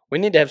know. We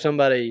need to have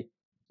somebody.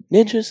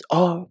 Ninjas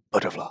are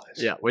butterflies.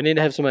 Yeah, we need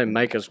to have somebody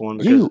make us one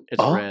because You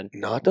it's are red.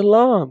 not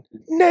alarmed.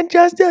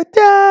 Ninjas are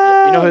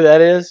Yeah, you know who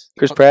that is?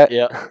 Chris Pratt?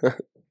 Yeah.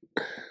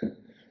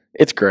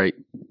 It's great.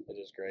 It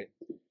is great.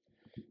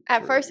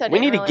 At first, I didn't We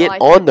need to really get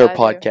like on it, their but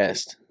I do.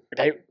 podcast.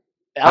 I don't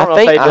I know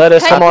think if they'd let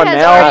us I- come Peyton on has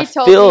now. already I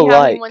told feel me how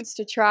like- he wants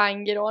to try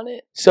and get on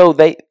it. So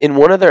they, in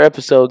one of their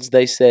episodes,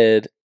 they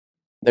said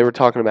they were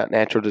talking about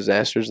natural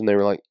disasters, and they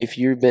were like, "If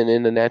you've been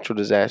in a natural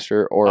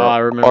disaster or Oh, I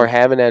remember. or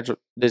have a natural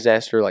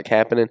disaster like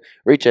happening,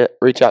 reach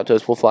out to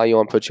us. We'll fly you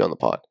on, put you on the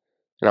pod."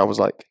 And I was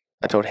like,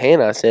 I told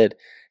Hannah, I said,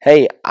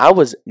 "Hey, I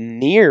was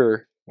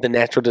near the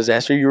natural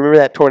disaster. You remember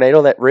that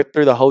tornado that ripped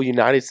through the whole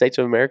United States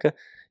of America?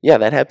 Yeah,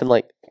 that happened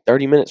like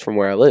 30 minutes from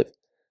where I live.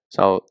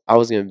 So I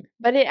was gonna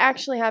But it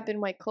actually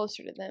happened way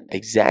closer to them.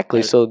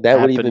 exactly. It So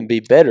that would even happened- be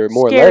better,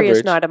 more Scariest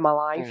leverage. night of my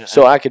life.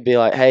 So I could be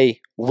like,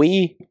 "Hey,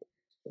 we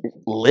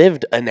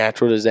lived a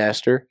natural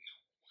disaster."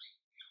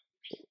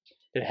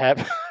 It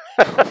happened.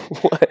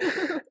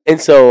 And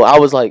so I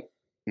was like,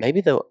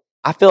 maybe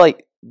I feel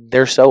like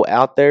they're so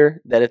out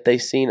there that if they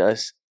seen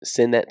us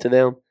send that to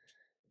them,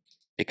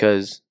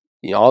 because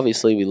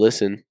obviously we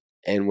listen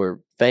and we're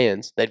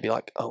fans, they'd be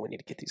like, "Oh, we need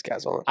to get these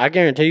guys on." I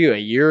guarantee you, a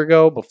year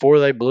ago, before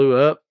they blew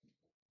up,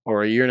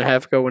 or a year and a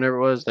half ago, whenever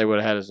it was, they would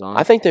have had us on.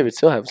 I think they would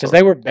still have us Because on.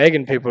 they were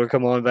begging people to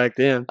come on back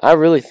then. I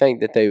really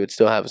think that they would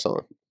still have us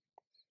on.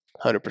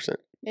 100%.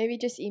 Maybe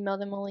just email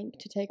them a link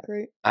to take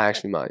root. I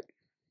actually might.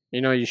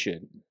 You know, you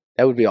should.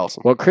 That would be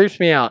awesome. What creeps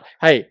me out,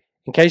 hey,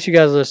 in case you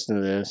guys listen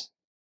to this,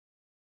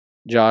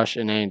 Josh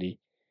and Andy,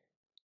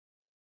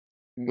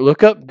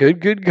 look up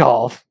Good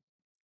Golf,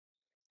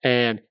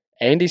 and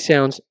Andy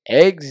sounds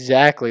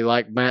exactly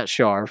like Matt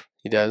Sharf.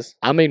 He does.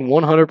 I mean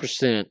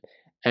 100%,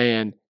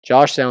 and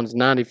Josh sounds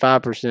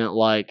 95%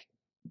 like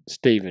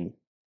Steven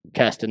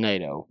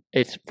Castaneda.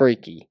 It's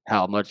freaky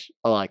how much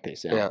alike they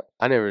sound. Yeah.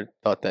 I never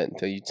thought that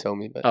until you told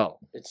me. But Oh,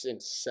 it's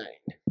insane.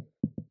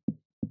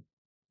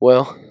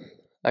 well,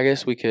 I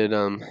guess we could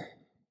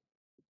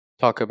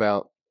talk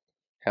about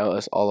how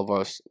all of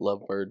us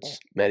lovebirds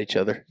met each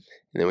other,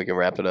 and then we can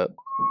wrap it up.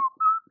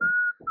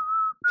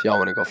 If y'all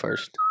want to go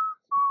first.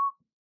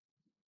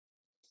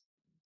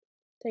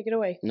 Take it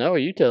away. No,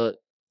 you tell it.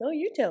 No,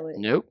 you tell it.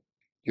 Nope.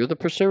 You're the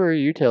pursuer.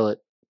 You tell it.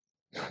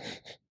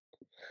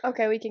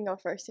 Okay, we can go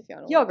first if y'all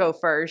don't. Y'all want. go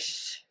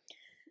first.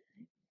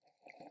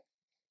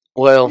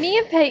 Well, Me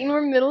and Peyton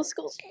were middle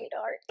school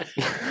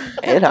sweethearts.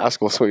 and high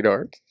school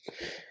sweethearts.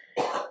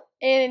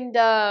 And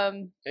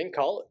And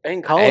college. And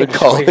And college.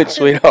 college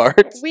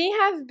sweethearts.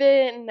 I've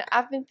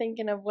been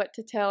thinking of what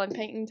to tell, and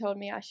Peyton told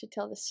me I should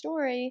tell the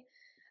story.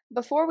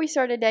 Before we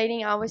started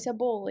dating, I was a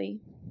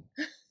bully.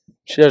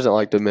 She doesn't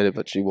like to admit it,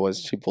 but she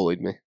was. She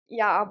bullied me.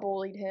 Yeah, I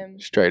bullied him.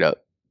 Straight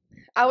up.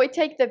 I would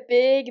take the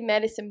big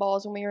medicine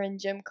balls when we were in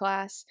gym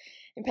class,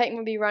 and Peyton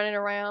would be running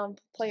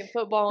around playing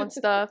football and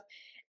stuff,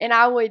 and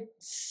I would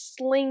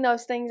sling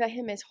those things at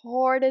him as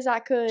hard as I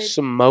could,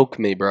 Smoke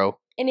me, bro.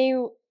 and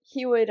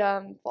he would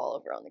fall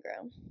over on the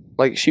ground,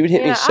 Like, she would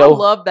hit me Yeah, so I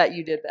love that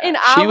you did that. and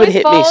She I would would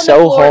hit fall me on the so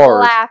floor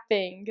hard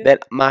laughing.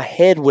 that my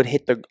head would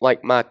hit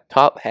my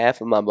top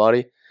half of my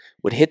body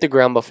would hit the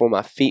ground before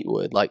my feet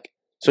would. Like,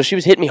 so she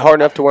was hitting me hard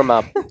enough to where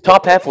my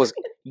top half was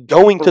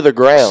going to the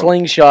ground.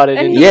 Slingshotted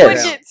And in he the Yes. would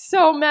ground. get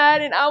so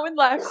mad, and I would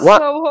laugh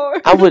What? so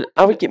hard.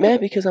 I would get mad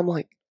because I'm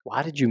like,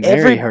 Why did you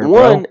marry her,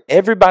 bro?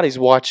 everybody's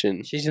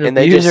watching, She's an and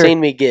they just abuser. seen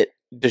me get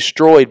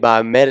destroyed by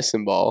a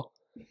medicine ball,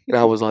 and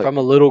I was like, From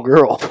a little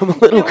girl. from a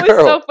little It was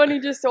girl. so funny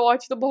just to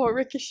watch the ball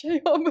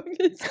ricochet off of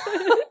his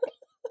head.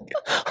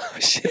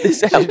 Shit,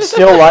 this out. She'd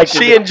still like to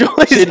She do-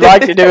 enjoys. She'd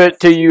like to do it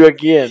to you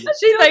again.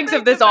 she thinks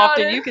of this about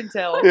often. it. You can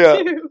tell.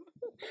 Yeah.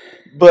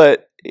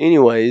 But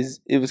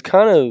anyways, it was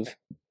kind of.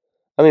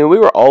 I mean, we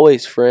were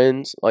always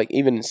friends. Like,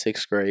 even in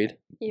 6th grade,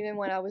 Even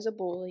when I was a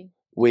bully.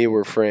 we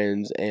were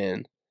friends,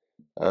 and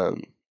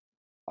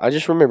I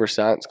just remember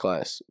science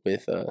class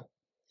with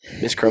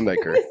Miss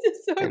Crumbaker, This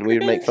is so and we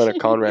would make fun of cringy.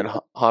 Conrad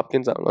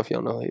Hopkins. I don't know if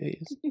y'all know who he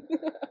is,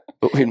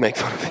 but we'd make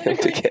fun of him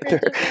together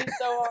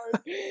So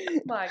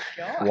hard. My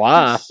God.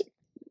 Why?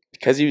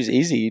 because he was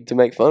easy to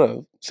make fun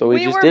of. So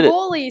we just were did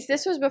bullies.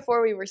 This was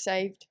before we were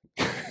saved.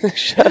 it.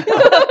 Shut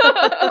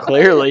up.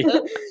 Clearly.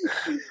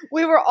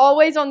 We were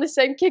always on the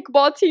same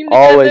kickball team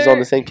together. Always on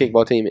the same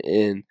kickball team,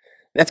 and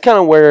that's kind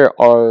of where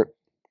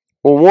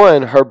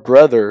her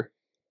brother.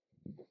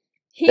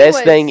 He Best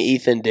was- thing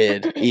Ethan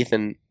did,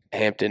 Ethan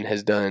Hampton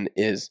has done,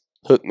 is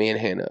hook me and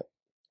Hannah up.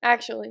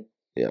 Actually.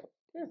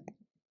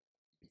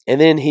 And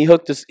then he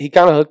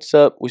kind of hooked us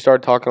up. We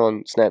started talking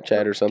on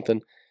Snapchat or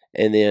something.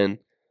 And then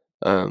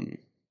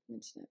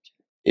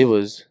it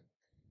was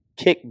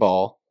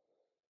kickball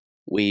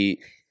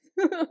we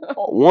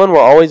one, we're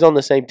always on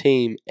the same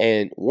team,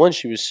 and one,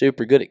 she was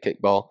super good at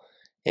kickball,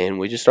 and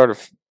we just started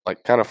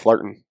like kind of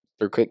flirting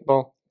through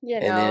kickball, You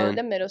And know, then-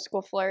 the middle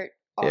school flirt,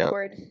 Yeah.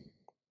 awkward.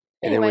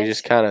 and then we Anyways.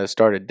 just kind of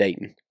started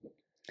dating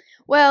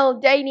Well,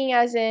 dating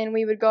as in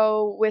we would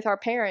go with our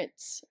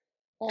parents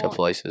to on-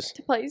 places.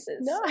 to places.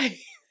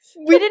 Nice.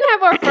 We didn't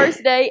have our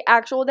first date,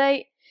 actual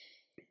date,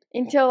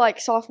 until like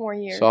sophomore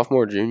year.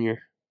 Sophomore,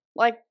 junior.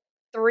 Like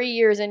 3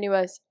 years into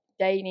us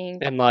dating.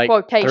 And like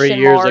Quotation 3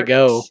 years marks.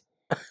 ago,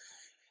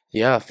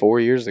 Yeah, 4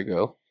 years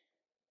ago.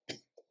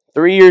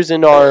 3 years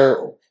into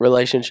our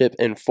relationship,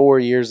 and 4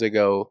 years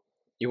ago,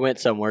 you went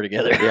somewhere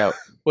together. yeah,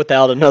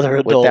 Without another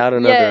adult. without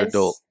another Yes.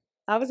 adult.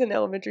 I was in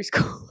elementary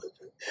school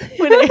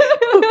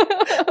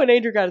when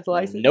Andrew got his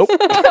license. Nope.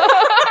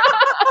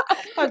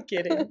 I'm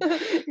kidding.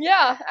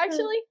 Yeah,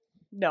 actually.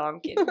 No, I'm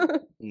kidding.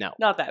 No.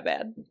 Not that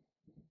bad.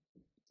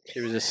 She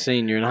was a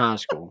senior in high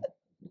school.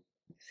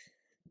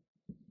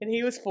 And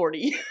he was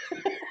 40.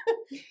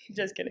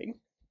 Just kidding.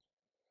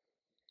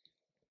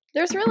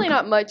 There's really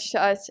not much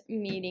to us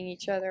meeting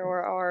each other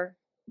or our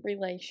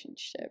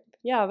relationship.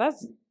 Yeah,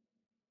 that's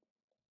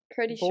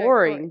Pretty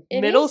boring. straightforward.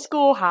 It Middle is-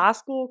 school, high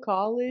school,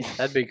 college.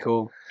 That'd be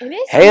cool. It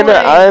is Hannah,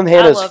 boring. I'm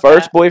Hannah's love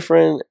first that.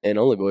 boyfriend and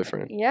only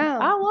boyfriend. Yeah.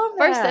 I love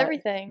that. First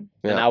everything.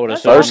 And Yeah. I would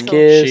That's assume First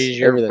kiss, she's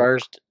your everything.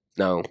 first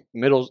No,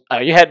 middle.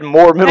 You had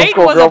more middle Peyton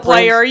school was girlfriends a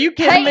player. Are you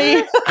kidding me?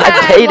 Peyton I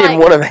had, dated like-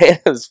 one of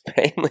Hannah's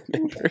family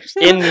members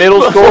in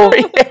middle school.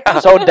 Yeah.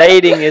 So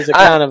dating is a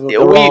kind of the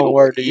wrong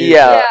word to use.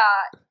 Yeah.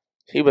 Yeah.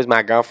 She was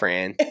my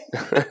girlfriend.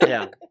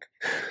 Yeah.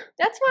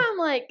 That's why I'm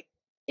like,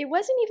 it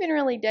wasn't even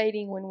really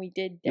dating when we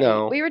did date.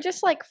 No. We were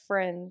just like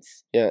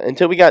friends. Yeah,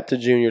 until we got to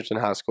juniors in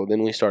high school,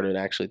 then we started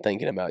actually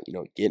thinking about,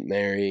 getting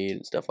married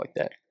and stuff like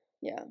that.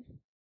 Yeah.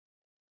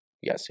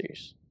 We got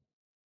serious.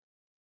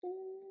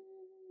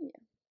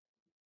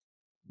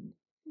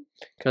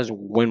 Because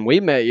when we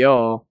met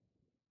y'all,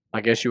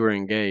 I guess you were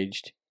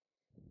engaged.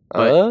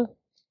 But-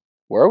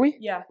 Were we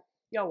Yeah,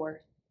 y'all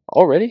were.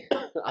 already?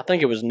 I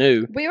think it was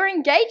new. We were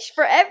engaged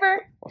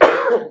forever.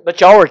 But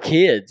y'all were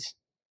kids.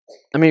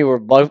 I mean, we're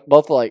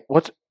both like,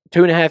 what's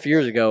 2.5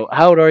 years ago?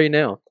 How old are you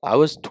now? I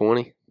was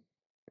 20.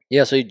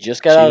 Yeah, so you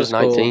just got She out was of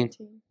school. 19.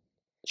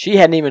 She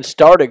hadn't even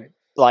started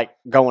like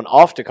going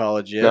off to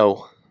college yet.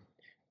 No.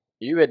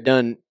 You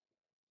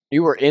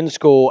were in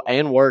school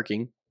and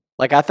working.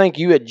 Like, I think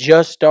you had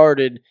just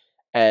started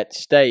at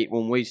state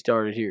when we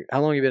started here.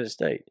 How long you been at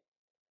state?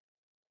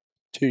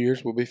 2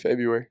 years will be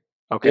February.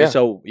 Okay, Yeah.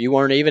 so you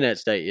weren't even at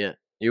state yet.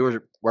 You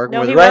were working No,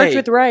 with he Ray. worked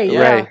with Ray. Ray.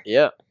 Yeah.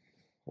 Yeah.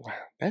 Wow,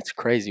 that's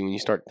crazy when you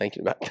start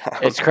thinking about time.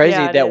 It's crazy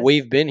Yeah, it that is.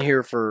 we've been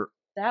here for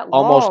That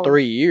almost long.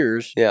 3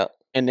 years, Yeah.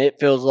 and it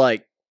feels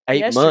like 8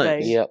 Yesterday.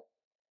 months. Yep.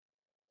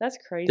 That's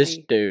crazy. This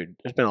dude,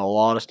 there's been a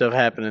lot of stuff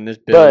happening in this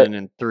building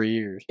in 3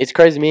 years. It's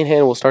crazy. Me and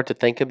Hannah will start to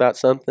think about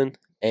something,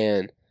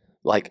 and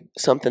like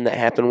something that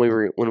happened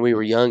when we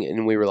were young,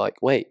 and we were like,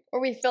 wait,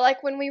 Or we feel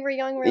like when we were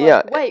young, we were Yeah.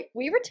 like, wait,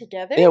 we were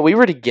together? yeah, we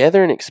were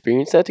together and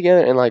experienced that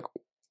together, and like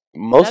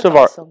most That's of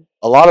awesome.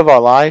 a lot of our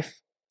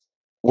life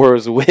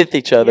was with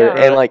each other,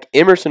 Yeah. and like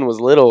Emerson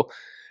was little,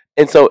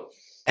 and so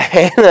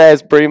Hannah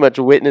has pretty much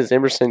witnessed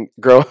Emerson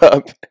grow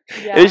up.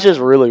 Yeah. It's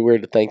just really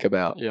weird to think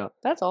about. Yeah.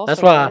 That's awesome.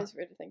 That's why- It is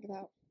weird to think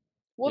about.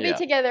 We'll Yeah. be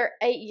together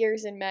 8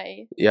 years in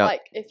May. Yeah.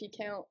 Like, if you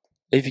count,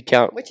 If you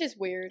count which is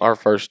weird. our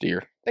first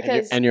year.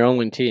 Because And you're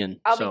only 10.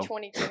 I'll so be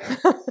 22.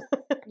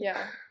 Yeah.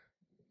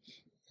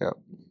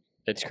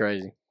 it's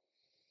crazy.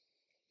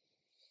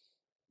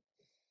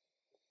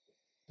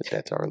 But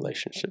that's our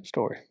relationship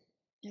story.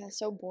 Yeah,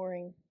 so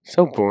boring.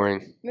 So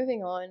boring.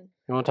 Moving on.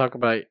 You want to talk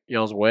about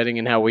y'all's wedding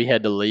and how we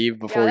had to leave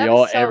before that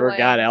y'all was so ever lame.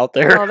 got out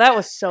there? Oh, that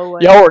was so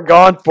lame. Y'all were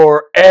gone I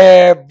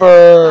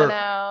forever.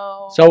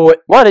 know. So what?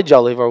 Why did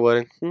y'all leave our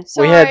wedding?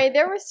 Sorry, we had-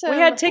 there was some. We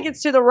had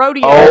tickets to the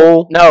rodeo.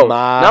 Oh No,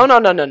 my!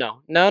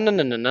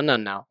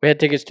 no. We had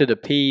tickets to the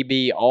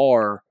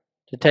PBR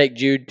to take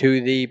Jude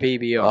to the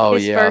PBR. Oh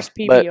His yeah, first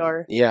But,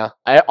 PBR. yeah,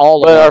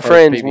 All of but my our first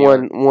friends PBR.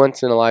 won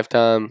once in a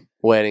lifetime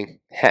wedding.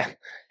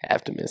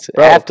 Have to miss it.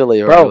 Bro, Have to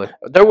leave Bro, early.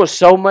 there was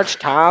so much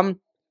time.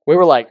 We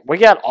were like, we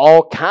got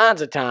all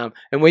kinds of time,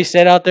 and we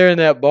sat out there in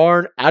that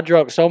barn. I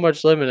drank so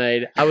much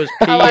lemonade. I was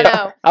Oh, I peeing.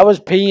 know. I was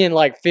peeing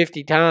like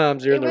 50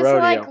 times It during the was rodeo.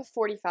 like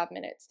 45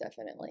 minutes,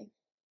 definitely.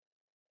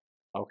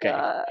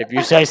 Okay, if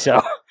you say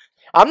so.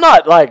 I'm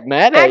not like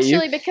mad at you.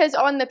 Actually, because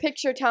on the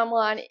picture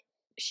timeline,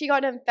 she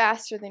got done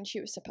faster than she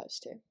was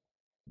supposed to.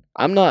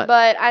 I'm not.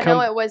 But I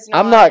know it was not.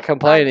 I'm not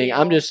complaining.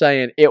 I'm ideal. just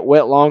saying it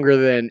went longer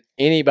than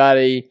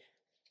anybody.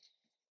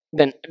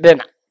 Then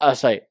I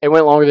say it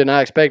went longer than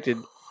I expected.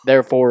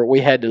 Therefore,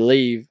 we had to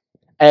leave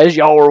as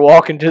y'all were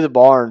walking to the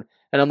barn,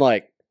 and I'm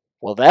like,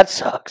 "Well, that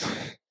sucks."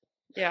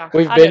 Yeah.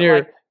 We've I been didn't here,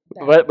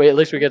 like that. but at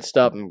least we got to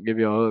stop and give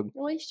you a hug.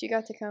 At least you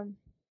got to come.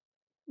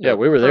 Yeah,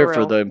 we were there for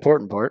real. the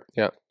important part.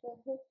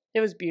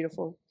 It was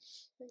beautiful.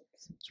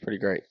 It's pretty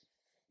great.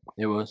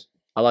 It was.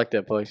 I like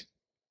that place.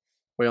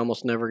 We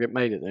almost never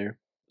made it there.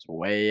 It's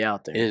way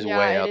out there. It is Yeah,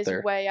 way it out is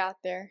there. way out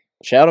there.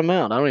 Shout them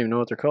out. I don't even know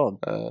what they're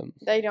called.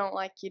 They don't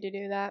like you to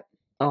do that.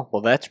 Oh,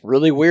 well, that's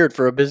really weird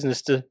for a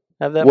business to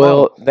have that?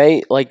 Well, model?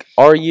 they like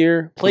our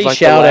year. was Please like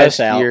the shout us last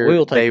out. year We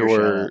will take they your were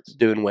shout-outs.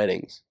 doing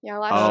weddings, Yeah,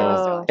 last year was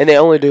Oh. awesome. and they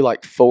only do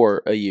like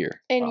 4 a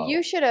year. And Oh.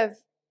 you should have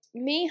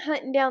me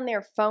hunting down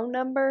their phone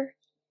number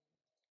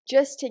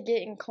just to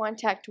get in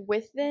contact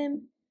with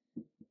them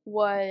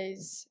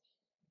was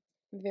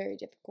very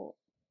difficult.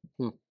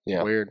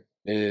 Yeah, Weird.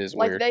 it is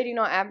Like weird. they do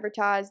not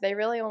advertise. They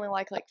really only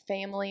like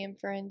family and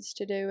friends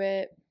to do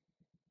it.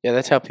 Yeah,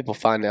 that's how people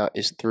find out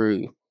is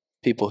through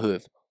people who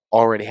have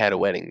already had a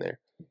wedding there.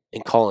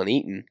 And Colin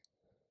Eaton,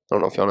 I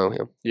don't know if y'all know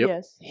him. Yep.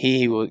 Yes.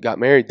 He got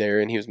married there,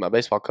 and he was my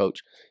baseball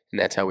coach, and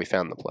that's how we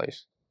found the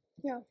place.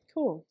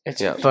 Cool. It's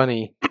Yeah.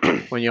 funny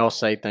when y'all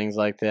say things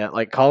like that.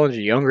 Like Colin's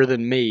younger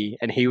than me,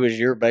 and he was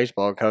your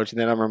baseball coach, and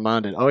then I'm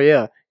reminded, oh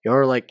yeah, y'all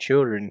are like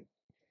children,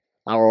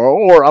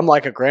 or I'm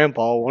like a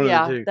grandpa. One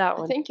Yeah, of the two. that I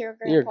one. think you're a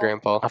grandpa. You're a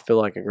grandpa. I feel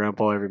like a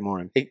grandpa every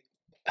morning.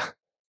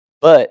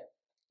 But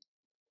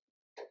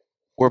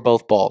we're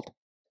both bald.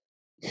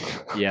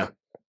 Yeah,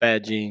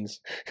 bad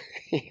genes.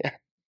 Yeah.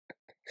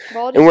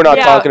 Bald And is we're not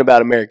Yeah. talking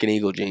about American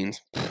Eagle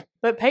jeans.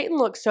 But Peyton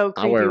looks so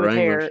I creepy wear with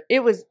hair. Wranglers.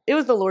 It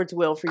was the Lord's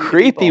will for you. to be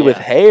Creepy bald. with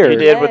Yeah. hair. You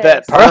did with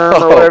that Yes. perm or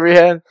Bro. whatever you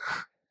had.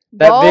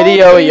 That Bald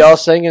video of is y'all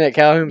singing at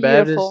Calhoun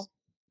beautiful.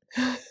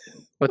 Baptist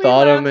with We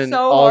Autumn laughed and so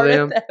all hard at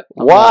them. that.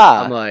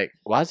 Why? I'm like,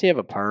 why does he have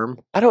a perm?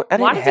 I Why didn't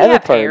does he have a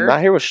have perm. hair? My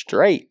hair was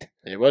straight.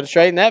 It wasn't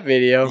straight in that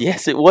video.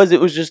 Yes, it was. It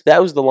was just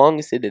that was the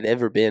longest it had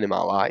ever been in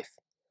my life.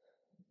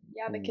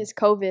 Yeah, because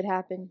COVID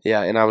happened.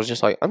 Yeah, and I was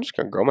just like, I'm just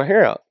gonna grow my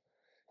hair out.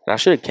 And I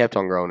should have kept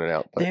on growing it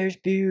out. But There's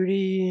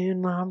beauty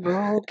in my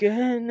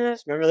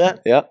brokenness. Remember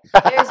that? yeah.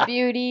 There's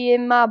beauty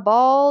in my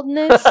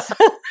baldness.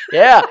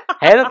 Yeah,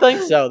 Hannah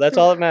thinks so. That's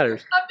all that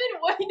matters. I've been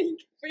waiting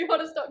for you all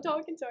to stop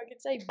talking so I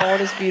could say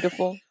bald is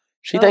beautiful.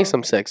 She thinks Oh.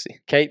 I'm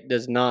sexy. Kate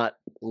does not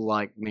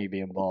like me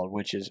being bald,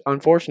 which is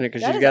unfortunate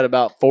because That she's is got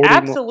about 40 more,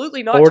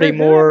 Absolutely not 40 true.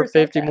 more, Whoever said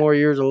 50 that? more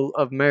years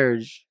of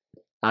marriage.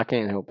 I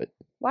can't help it.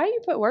 Why do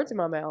you put words in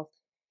my mouth?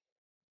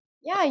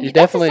 Yeah, You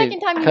that's the definitely- second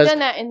time you've 'cause- done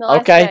that in the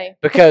last Okay, day.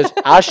 because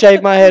I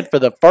shaved my head for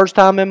the first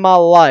time in my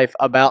life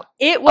about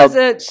It was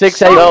a 6,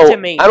 shock 8 No, to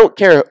me. I don't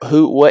care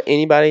what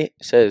anybody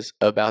says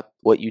about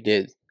what you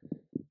did.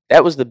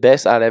 That was the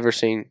best I'd ever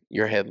seen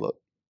your head look.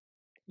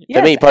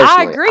 Yes, me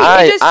personally, I agree.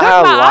 I- it just took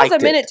I my eyes a liked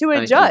it. minute to Thank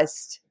you.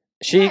 adjust.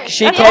 She Right,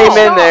 she that's came all.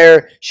 in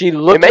there. She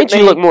looked. It made at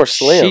you me, look more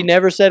slim. She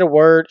never said a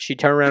word. She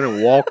turned around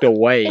and walked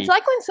away. It's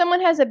like when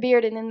someone has a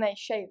beard and then they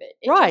shave it.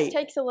 It Right. just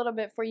takes a little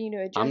bit for you to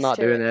adjust. I'm not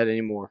to doing it. that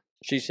anymore.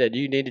 She said,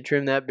 "You need to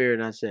trim that beard,"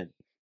 and I said,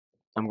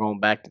 "I'm going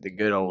back to the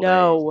good old days."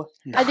 No,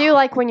 I do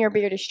like when your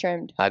beard is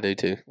trimmed. I do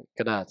too.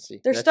 Grazie.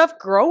 there's That's- stuff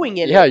growing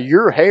in Yeah, it.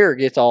 your hair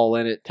gets all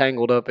in it,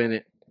 tangled up in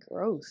it.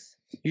 Gross.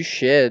 You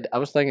shed. I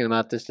was thinking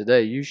about this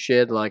today. You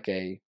shed like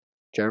a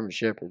German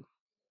Shepherd.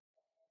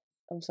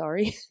 I'm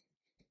sorry.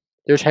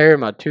 There's hair in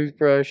my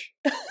toothbrush.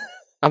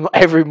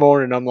 Every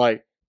morning. I'm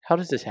like, how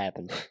does this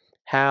happen?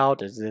 How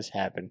does this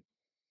happen?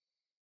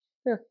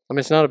 Yeah. I mean,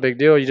 it's not a big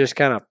deal. You just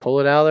kind of pull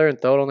it out of there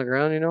and throw it on the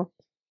ground. You know?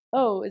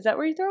 Oh, is that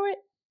where you throw it?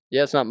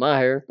 Yeah, it's not my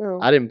hair. Oh.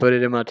 I didn't put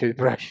it in my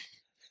toothbrush.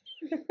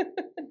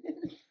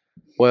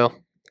 Well,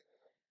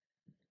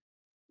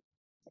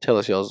 tell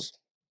us y'all's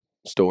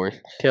story.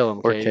 Tell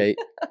him, Or Kate. Kate.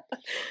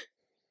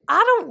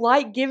 I don't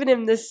like giving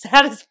him this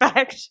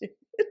satisfaction.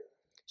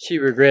 She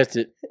regrets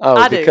it. Oh,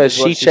 I do. because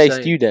What she she's chased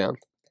saying. you down.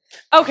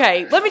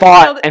 Okay, let me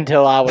tell Fought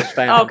until I was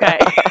found. Okay.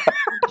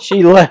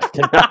 She left.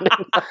 And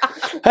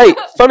Hey,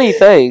 funny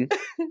thing,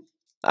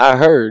 I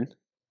heard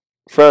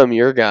from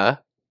your guy,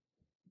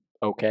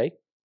 okay.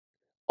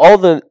 all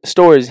the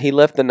stories he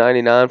left the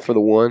 99 for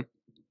the one.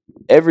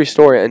 Every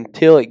story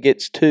until it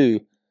gets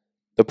to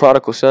the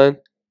prodigal son,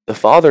 the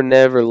father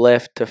never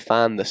left to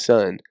find the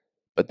son,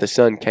 but the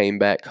son came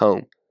back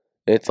home.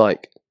 And it's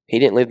like he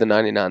didn't leave the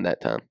 99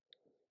 that time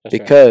That's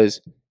right.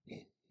 because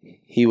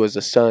he was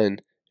a son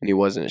and he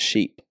wasn't a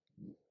sheep.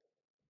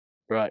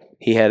 Right.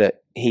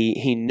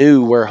 He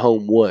knew where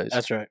home was.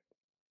 That's right.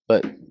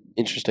 But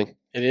interesting.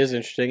 It is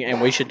interesting, and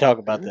we should talk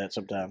about that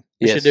sometime.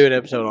 We Yes. should do an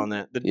episode on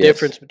that. The Yes.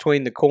 difference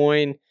between the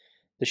coin,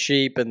 the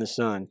sheep, and the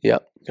sun.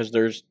 Yep. Because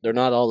they're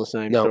not all the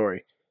same No.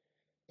 story.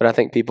 But I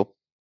think people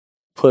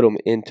put them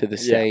into the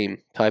Yeah.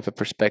 same type of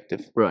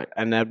perspective. Right.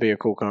 And that'd be a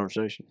cool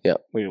conversation.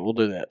 Yep. We'll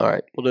do that. All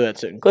right. We'll do that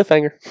soon.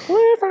 Cliffhanger.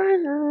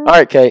 Cliffhanger. All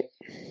right, Kate.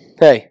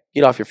 Hey,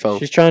 get off your phone.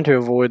 She's trying to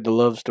avoid the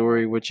love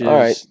story, which is All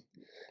right.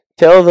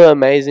 Tell the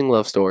amazing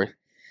love story.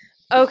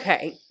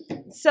 Okay,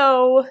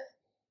 so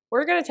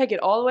we're gonna take it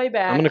all the way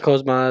back. I'm gonna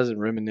close my eyes and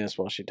reminisce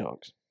while she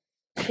talks.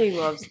 He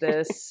loves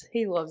this.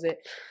 He loves it.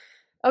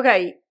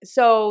 Okay,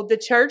 so the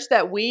church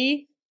that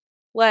we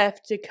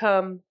left to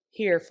come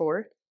here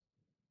for.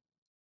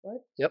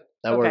 Yep,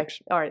 that okay. works.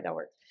 All right, that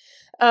works.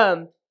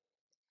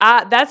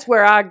 That's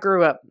where I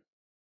grew up.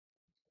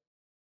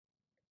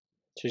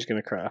 She's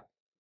gonna cry.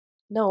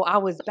 No, I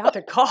was about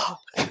to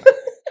cough.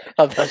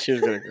 I thought she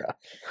was gonna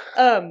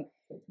cry.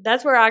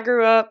 That's where I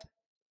grew up,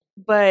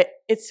 but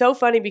it's so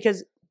funny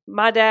because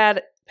my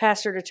dad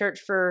pastored a church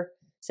for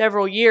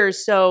several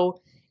years.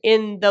 So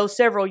in those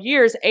several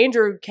years,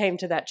 Andrew came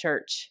to that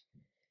church.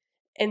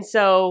 And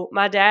so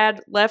my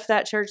dad left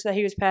that church that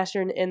he was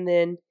pastoring, and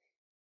then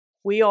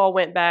we all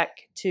went back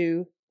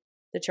to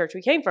the church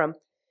we came from.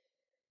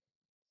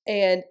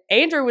 And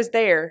Andrew was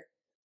there.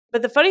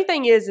 But the funny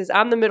thing is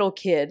I'm the middle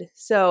kid,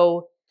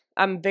 so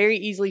I'm very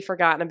easily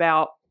forgotten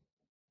about.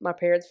 My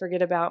parents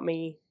forget about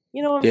me.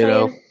 You know what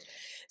I'm saying?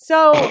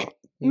 So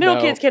middle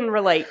No. kids can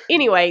relate.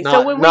 Anyway, Not,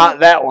 so when not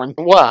that one.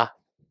 Why?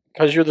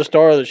 Because you're the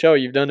star of the show.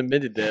 You've done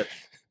admitted that.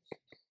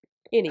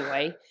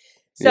 anyway,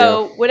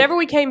 so whenever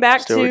we came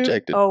back Still to,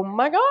 rejected. oh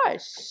my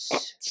gosh,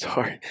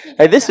 Sorry.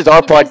 Hey, this is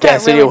our He does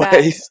that podcast really bad.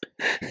 anyways.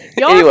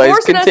 y'all Anyways, are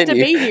forcing us to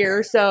continue. be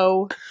here.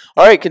 So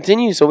All right,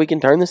 continue so we can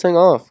turn this thing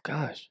off.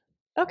 Gosh.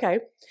 okay,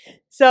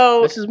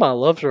 so This is my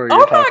love story Oh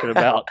you're my- talking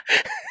about.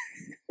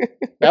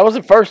 That was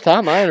the first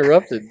time I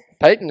interrupted.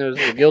 Peyton was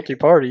the guilty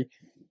party.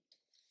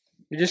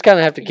 You just kind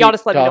of have to keep Y'all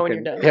just let me know when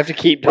talking. you're done. You have to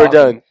keep We're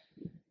talking.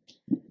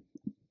 done.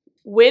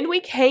 when we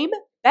came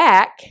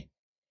back,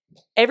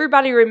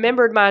 everybody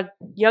remembered my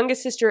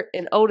youngest sister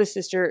and oldest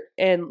sister,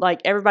 and like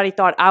everybody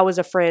thought I was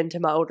a friend to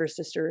my older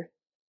sister,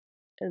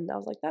 and I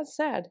was like, that's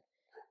sad.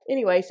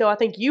 Anyway, so I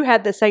think you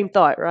had the same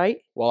thought, right?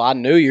 Well, I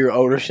knew your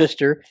older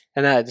sister,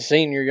 and I had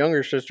seen your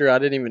younger sister. I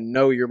didn't even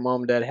know your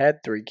mom and dad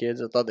had 3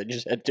 kids. I thought they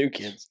just had 2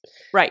 kids.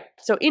 Right.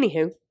 So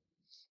anywho,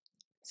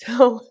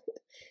 so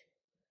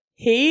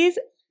he's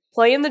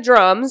playing the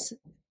drums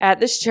at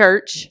this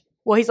church.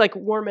 Well, he's like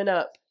warming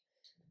up.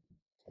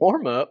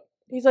 Warm up.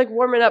 He's like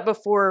warming up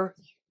before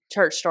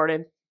church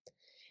started.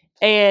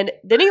 And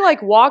then he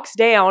like walks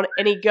down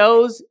and he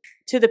goes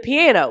to the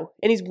piano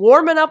and he's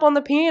warming up on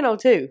the piano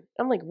too.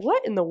 I'm like,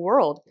 what in the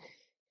world?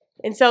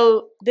 And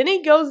so then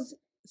he goes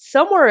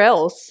somewhere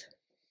else,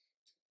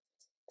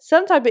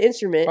 some type of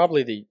instrument.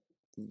 Probably the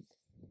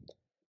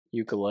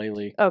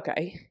ukulele.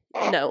 Okay.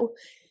 No.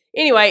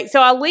 Anyway,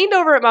 so I leaned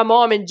over at my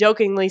mom and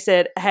jokingly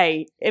said,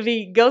 hey, if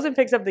he goes and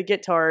picks up the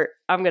guitar,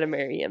 I'm going to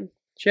marry him.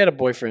 She had a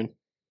boyfriend,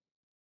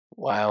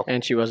 Wow.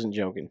 and she wasn't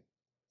joking.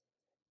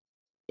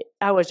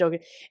 I was joking.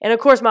 And of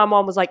course my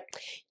mom was like,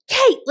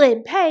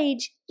 Caitlin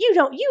Page,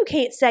 you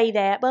can't say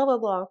that, blah, blah,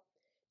 blah.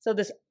 So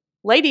this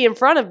lady in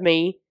front of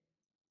me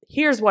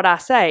hears what I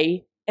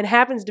say and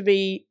happens to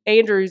be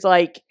Andrew's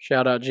like,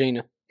 Shout out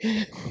Gina.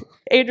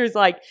 Andrew's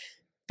like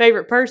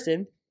favorite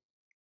person.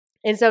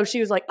 And so she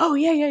was like, oh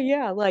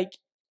yeah. Like,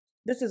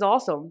 this is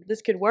awesome.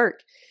 This could work.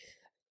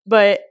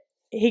 But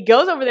he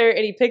goes over there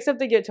and he picks up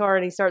the guitar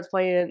and he starts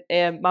playing.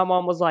 And my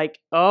mom was like,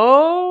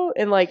 oh,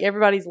 and like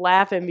everybody's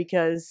laughing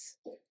because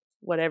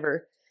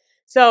whatever.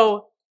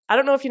 So I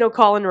don't know if you know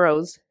Colin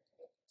Rose.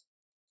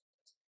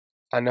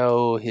 I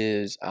know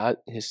his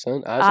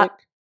son, Isaac?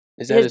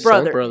 Is that his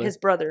brother. son? His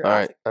brother. All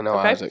right. Isaac. I know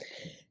Okay. Isaac.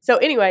 So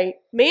anyway,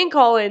 me and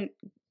Colin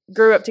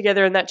grew up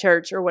together in that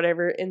church or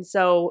whatever. And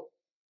so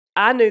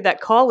I knew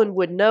that Colin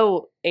would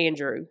know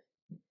Andrew.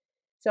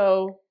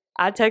 So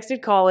I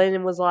texted Colin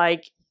and was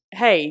like,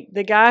 hey,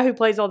 the guy who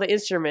plays all the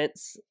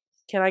instruments,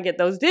 can I get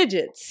those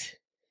digits?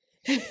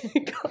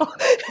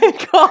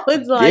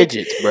 Colin's like,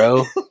 Digits,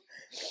 bro.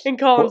 and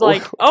Colin's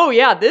like, oh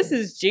yeah, this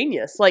is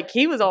genius. Like,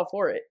 he was all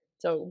for it.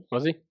 So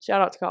Was he?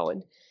 shout out to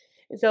Colin.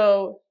 And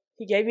so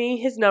he gave me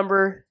his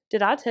number.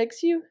 Did I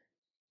text you?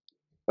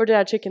 Or did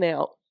I chicken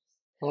out?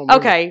 I don't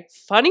remember. Okay,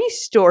 funny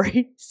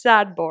story,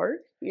 sidebar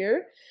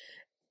here.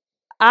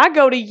 I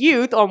go to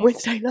youth on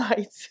Wednesday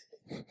nights.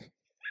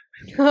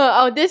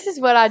 Oh, this is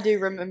what I do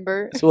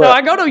remember. So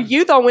I go to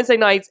youth on Wednesday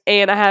nights,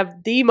 and I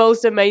have the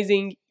most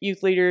amazing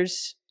youth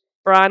leaders,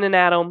 Brian and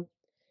Adam,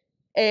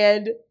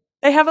 and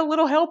they have a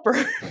little helper.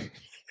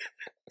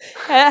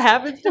 That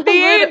happens to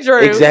be Andrew.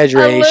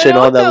 Exaggeration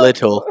on the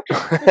little.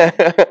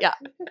 Yeah.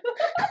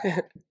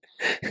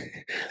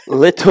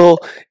 Little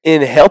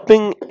in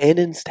helping and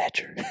in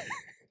stature.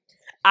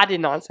 I did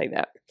not say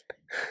that.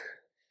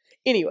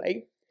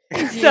 Anyway,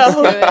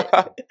 so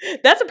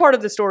that's a part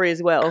of the story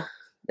as well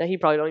that he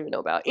probably don't even know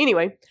about.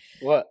 Anyway,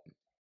 What?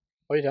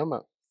 What are you talking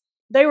about?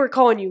 they were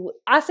calling you.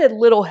 I said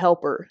little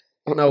helper.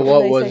 No, What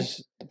what did they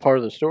was the part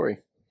of the story?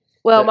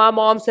 Well, That- my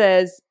mom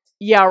says,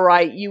 yeah,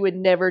 right. You would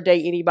never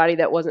date anybody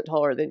that wasn't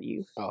taller than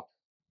you.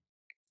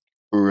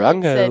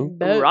 Rungo. Said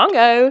boat.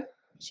 Wrongo.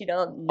 She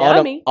don't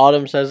know me.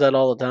 Autumn says that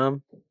all the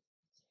time.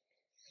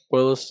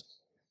 Willis,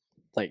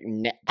 like,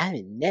 I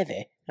would never.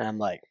 And I'm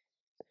like,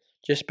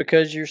 just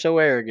because you're so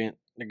arrogant,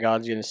 the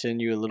God's going to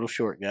send you a little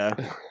short guy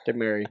to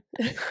marry.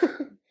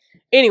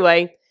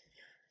 Anyway,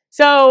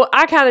 so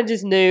I kind of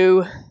just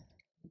knew.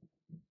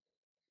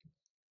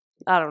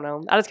 I don't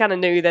know. I just kind of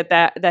knew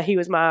that he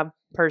was my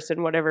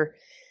person, whatever.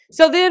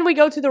 So then we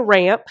go to the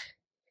ramp,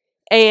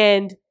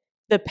 and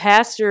the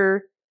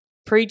pastor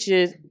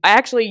preaches.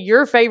 Actually,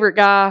 your favorite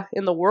guy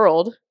in the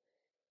world.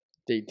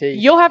 DT.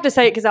 You'll have to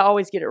say it because I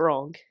always get it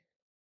wrong.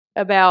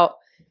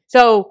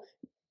 So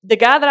the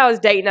guy that I was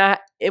dating,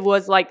 it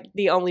was like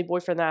the only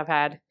boyfriend that I've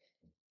had.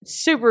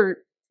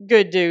 Super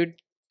good dude.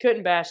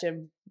 Couldn't bash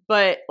him.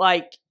 But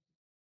like,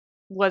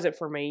 wasn't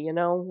for me, you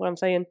know what I'm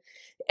saying?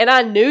 And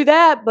I knew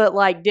that, but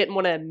like didn't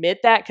want to admit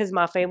that because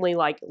my family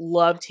like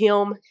loved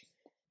him.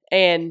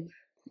 And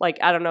like,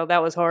 I don't know,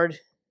 that was hard.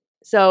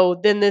 So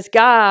then this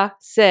guy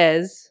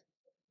says,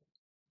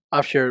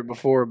 I've shared it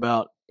before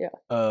about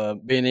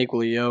being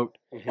equally yoked.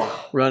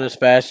 Mm-hmm. Run as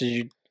fast as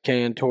you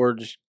can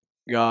towards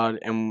God,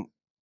 and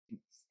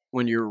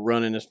when you're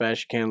running as fast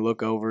as you can,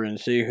 look over and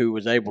see who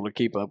was able to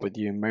keep up with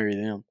you and marry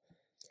them.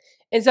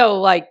 And so,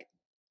 like,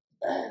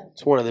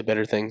 It's one of the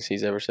better things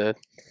he's ever said.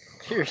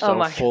 You're Oh so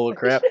my full of God.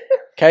 crap.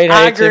 Kate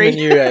I hates him agree. and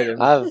you hate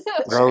him. I've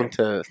grown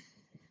to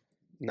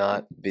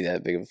not be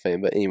that big of a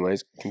fan, but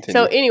anyways, continue.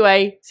 so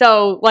anyway,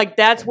 so like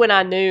that's when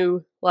I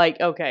knew, like,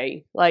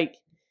 okay, like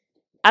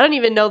I don't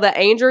even know that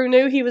Andrew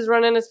knew he was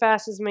running as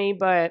fast as me,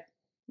 but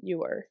you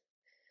were.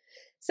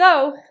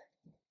 So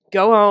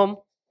go home,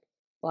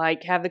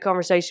 like have the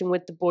conversation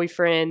with the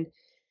boyfriend,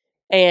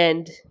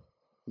 and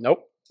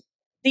Nope.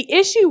 the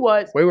issue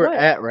was We were what?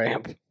 at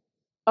ramp.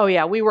 Oh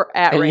yeah, we were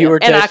at And ramp, you were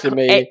and texting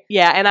me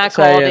and I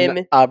called saying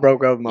him. I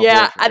broke up with my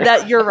Yeah,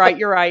 boyfriend. you're right.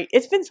 You're right.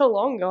 It's been so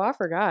long ago, I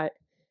forgot.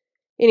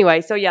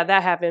 Anyway, so yeah,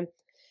 that happened.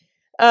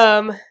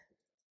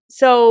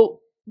 So,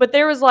 but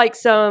there was like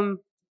some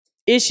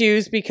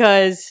issues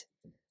because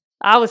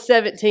I was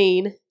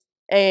 17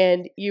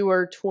 and you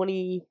were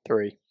 20,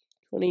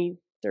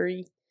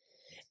 23.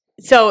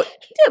 So it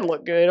didn't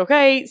look good.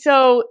 Okay,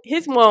 so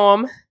his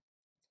mom.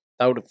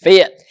 That would have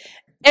fit.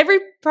 Every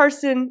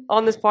person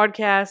on this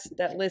podcast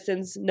that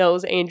listens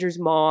knows Andrew's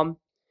mom.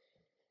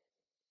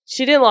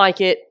 She didn't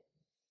like it.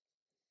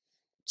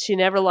 She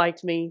never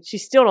liked me. She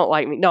still don't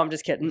like me. No, I'm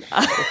just kidding.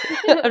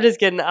 I'm just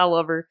kidding. I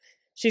love her.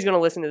 She's going to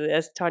listen to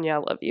this. Tanya, I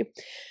love you.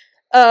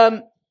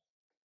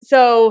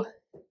 So,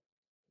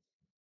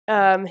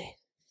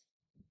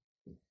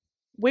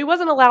 we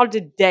wasn't allowed to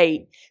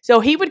date. So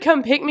he would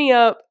come pick me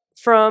up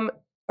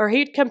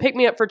he'd come pick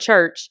me up for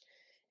church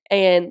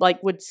and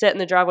like would sit in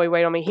the driveway,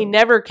 wait on me. He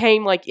never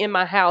came like in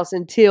my house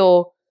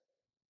until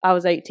I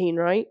was 18,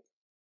 right?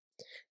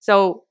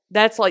 So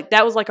that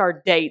was like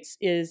our dates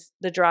is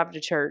the drive to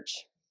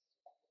church.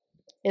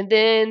 And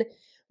then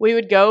we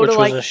would go Which to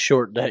was like a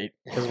short date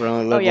because we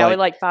only lived we're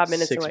like 5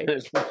 minutes 6 away.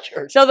 minutes from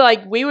church. So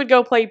like we would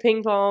go play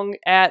ping pong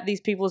at these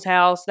people's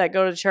house that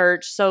go to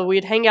church. So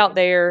we'd hang out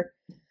there.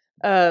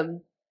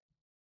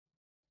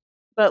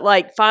 But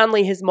like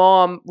finally his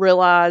mom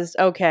realized,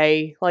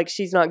 okay, like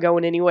she's not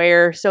going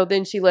anywhere. So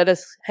then she let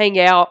us hang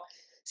out.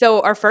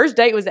 So our first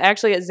date was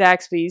actually at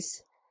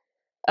Zaxby's.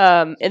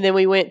 And then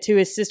we went to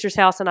his sister's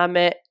house and I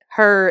met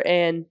her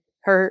and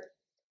her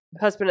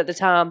husband at the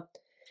time.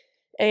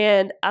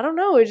 And I don't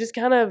know, it just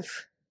kind of,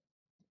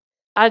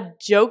 I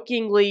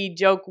jokingly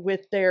joke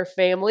with their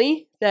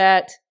family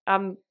that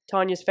I'm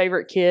Tanya's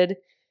favorite kid.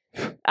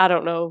 I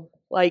don't know,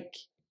 like,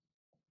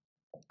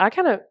 I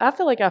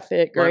feel like I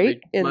fit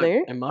great in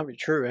there. It might be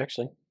true,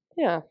 actually.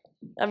 Yeah.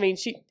 I mean,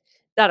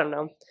 I don't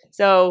know.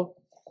 So,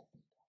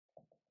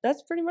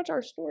 that's pretty much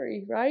our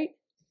story, right?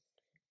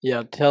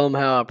 Yeah, tell them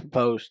how I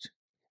proposed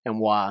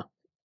and why.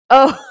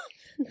 Oh.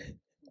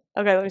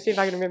 Okay, let me see if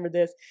I can remember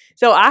this.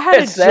 So, I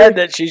had It's sad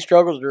that she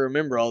struggles to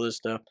remember all this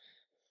stuff.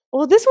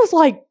 Well, this was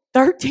like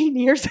 13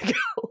 years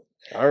ago.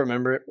 I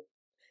remember it.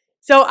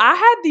 So, I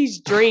had these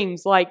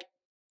dreams, like,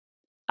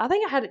 I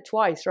think I had it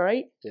twice,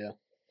 right? Yeah.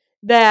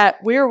 That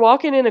we were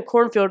walking in a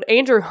cornfield.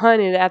 Andrew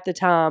hunted at the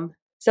time.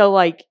 So,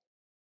 like,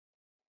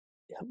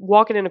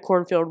 walking in a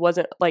cornfield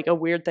wasn't, like, a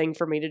weird thing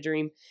for me to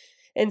dream.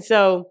 And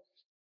so,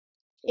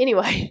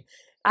 anyway,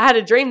 I had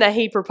a dream that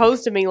he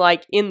proposed to me,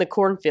 like, in the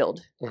cornfield.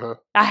 Uh-huh.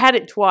 I had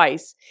it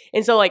twice.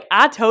 And so, like,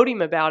 I told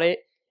him about it.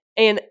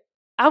 And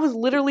I was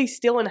literally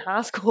still in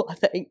high school, I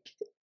think.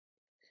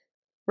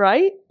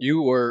 Right?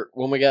 You were,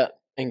 when we got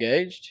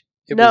engaged?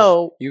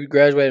 You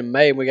graduated in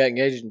May and we got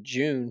engaged in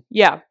June.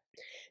 Yeah.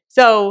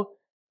 So,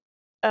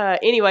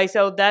 anyway,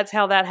 so that's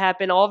how that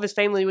happened. All of his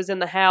family was in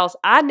the house.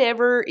 I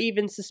never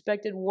even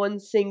suspected one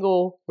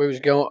single. I was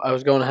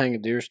going to hang a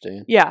deer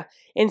stand. Yeah.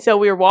 And so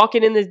we were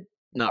walking in the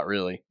Not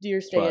really. deer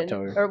That's what I stand.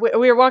 told you. Or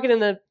we were walking in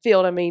the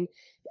field,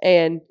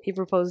 and he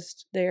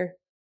proposed there.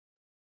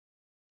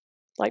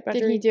 Like my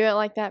Did dream. he do it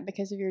like that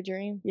because of your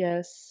dream?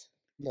 Yes.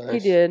 Nice. He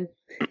did.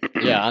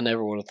 Yeah, I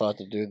never would have thought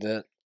to do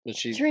that. But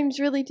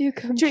Dreams really do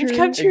come Dreams true.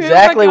 come true.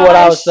 Exactly Oh my what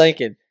I was gosh.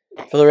 thinking.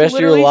 For the rest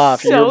Literally of your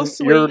life,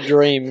 so your sweet.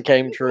 dream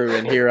came true,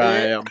 and here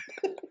I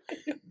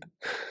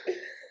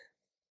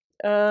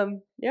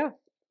am. Yeah.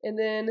 And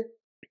then,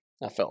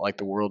 I felt like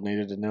the world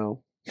needed to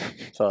know.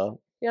 So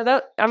yeah,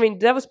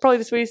 that was probably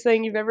the sweetest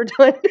thing you've ever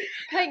done.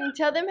 Peyton,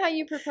 tell them how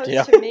you proposed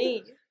Yeah. to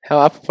me. How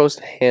I proposed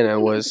to Hannah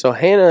was, so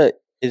Hannah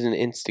is an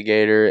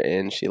instigator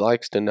and she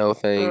likes to know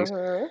things.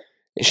 Uh-huh.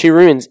 And she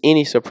ruins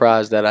any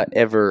surprise that I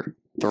ever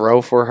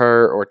throw for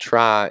her or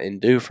try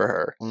and do for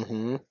her.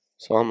 mm-hmm.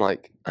 So I'm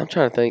like, I'm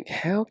trying to think,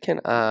 how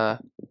can I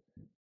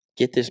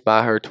get this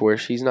by her to where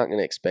she's not going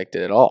to expect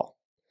it at all?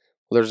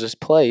 Well, there's this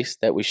place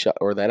that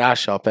that I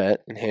shop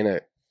at, and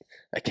Hannah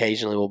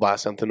occasionally will buy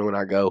something when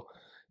I go.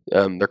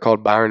 They're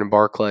called Byron and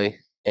Barclay,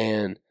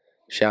 and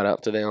shout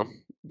out to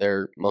them.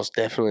 They're most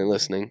definitely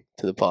listening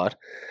to the pod.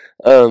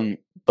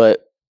 But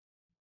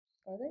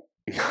Are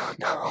they?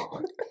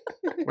 no.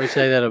 We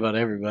say that about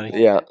everybody.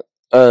 Yeah.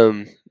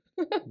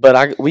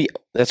 But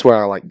that's where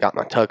I like got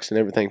my tux and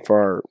everything for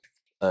our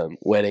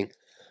wedding.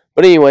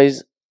 But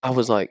anyways, I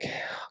was like,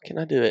 how can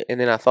I do it? And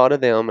then I thought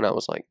of them, and I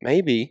was like,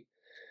 maybe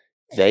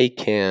they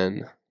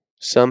can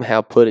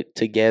somehow put it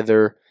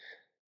together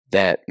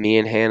that me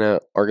and Hannah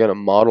are going to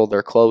model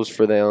their clothes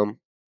for them,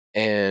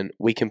 and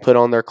we can put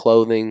on their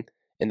clothing,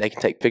 and they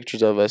can take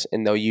pictures of us,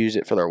 and they'll use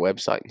it for their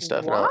website and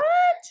stuff. What?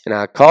 And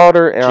I called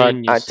her, and I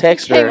Genius.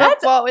 texted Came her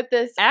up with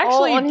this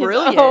actually all on his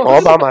brilliant. own.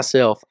 all by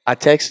myself. I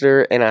texted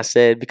her, and I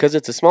said, because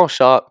it's a small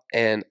shop,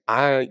 and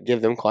I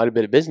give them quite a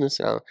bit of business,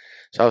 so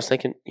I was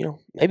thinking,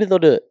 maybe they'll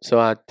do it. So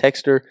I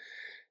texted her,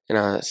 and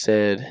I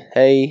said,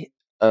 hey,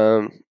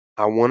 I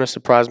want to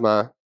surprise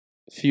my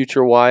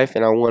future wife,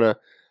 and I want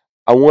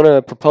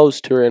to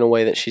propose to her in a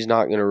way that she's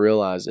not going to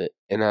realize it.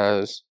 And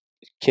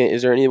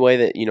is there any way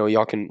that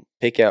y'all can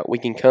pick out? We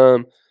can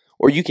come,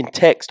 or you can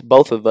text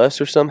both of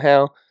us or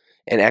somehow,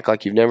 and act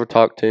like you've never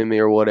talked to me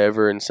or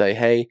whatever, and say,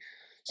 hey,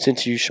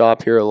 since you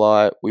shop here a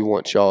lot, we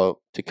want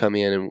y'all to come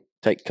in and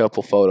take a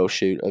couple photo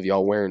shoot of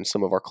y'all wearing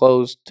some of our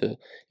clothes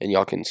and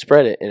y'all can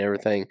spread it and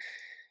everything.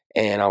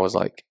 And I was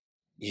like,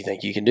 you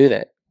think you can do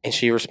that? And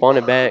she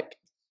responded back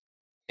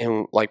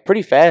and like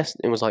pretty fast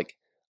and was like,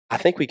 I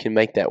think we can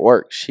make that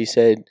work. She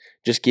said,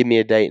 just give me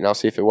a date and I'll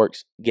see if it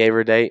works. Gave her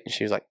a date and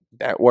she was like,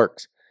 that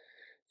works.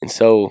 And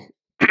so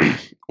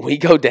we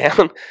go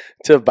down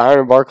to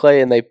Byron Barclay,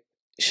 and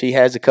she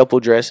has a couple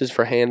dresses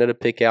for Hannah to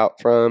pick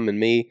out from, and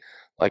me,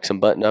 like some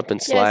button up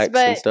and slacks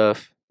and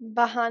stuff.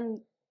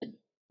 Behind,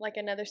 like,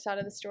 another side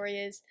of the story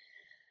is,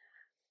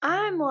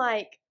 I'm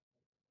like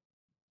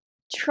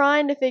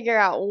trying to figure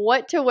out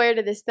what to wear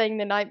to this thing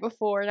the night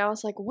before, and I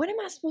was like, what am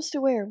I supposed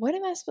to wear? What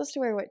am I supposed to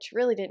wear? Which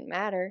really didn't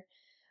matter.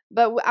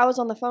 But I was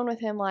on the phone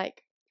with him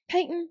like,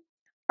 Peyton,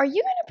 are you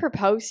going to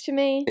propose to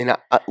me? And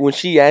when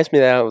she asked me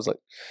that, I was like,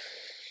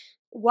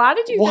 Why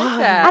did you think why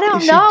that? I don't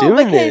is she know,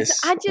 doing because this?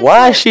 I just, why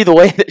like- is she the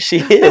way that she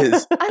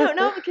is? I don't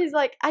know, because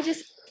like I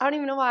don't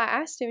even know why I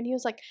asked him, and he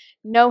was like,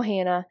 no,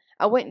 Hannah,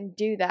 I wouldn't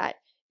do that.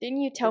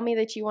 Didn't you tell me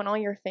that you want all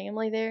your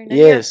family there? No,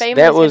 Yes, your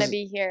that family's was going to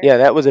be here. Yeah,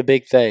 that was a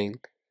big thing.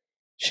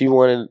 She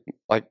wanted,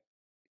 like,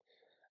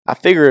 I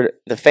figured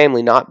the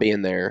family not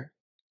being there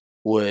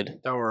would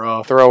Throw her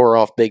off. throw her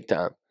off big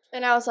time.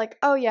 And I was like,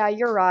 oh yeah,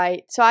 you're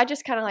right. So I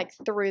just kind of like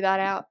threw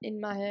that out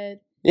in my head.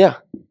 Yeah.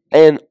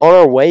 And on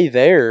our way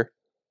there,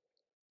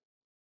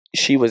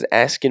 she was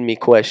asking me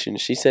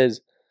questions. She says,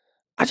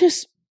 are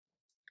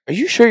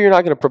you sure you're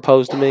not going to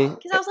propose to me?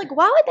 Because I was like,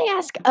 why would they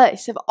ask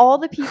us of all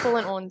the people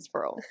in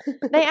Owensboro?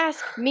 They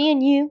ask me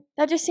and you?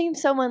 That just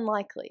seems so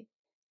unlikely.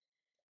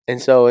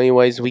 And so,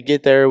 anyways, we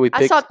get there.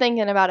 I stopped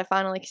thinking about it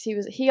finally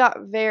because he got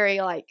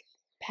very like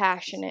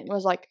passionate and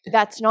was like,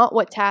 that's not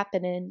what's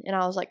happening. And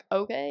I was like,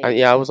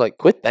 okay. I was like,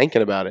 quit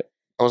thinking about it.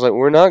 I was like,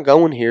 we're not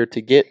going here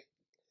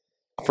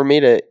for me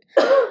to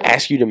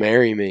ask you to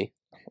marry me.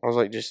 I was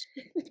like, just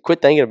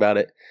quit thinking about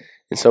it.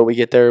 And so we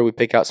get there, we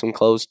pick out some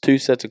clothes, 2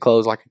 sets of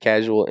clothes, like a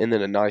casual, and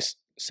then a nice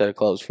set of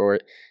clothes for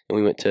it. And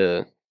we went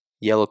to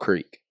Yellow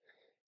Creek.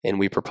 And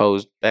we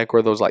proposed back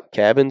where those like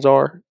cabins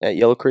are at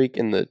Yellow Creek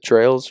in the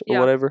trails or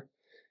whatever.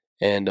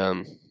 And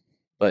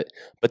but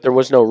there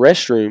was no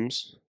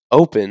restrooms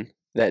open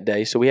that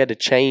day, so we had to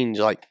change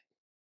like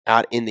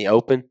out in the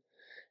open.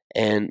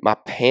 And my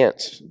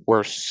pants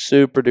were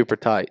super duper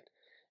tight,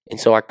 and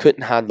so I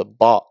couldn't hide the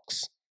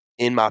box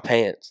in my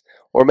pants.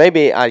 Or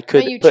maybe I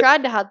could. No, you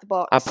tried to hide the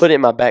box. I put it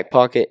in my back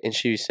pocket, and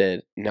she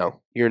said,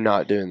 "No, you're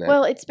not doing that."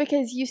 Well, it's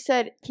because you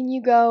said, "Can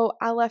you go?"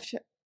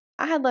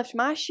 I had left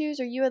my shoes,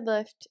 or you had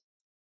left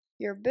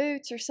your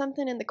boots or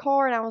something in the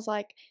car, and I was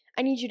like,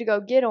 "I need you to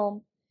go get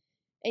them."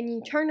 And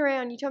you turned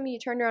around. You told me you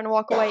turned around and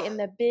walked away, and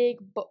the big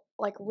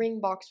like ring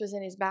box was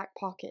in his back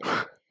pocket,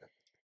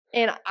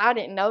 and I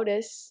didn't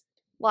notice.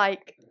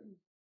 Like,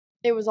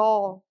 it was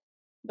all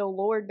the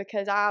Lord,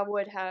 because I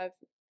would have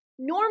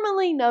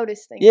normally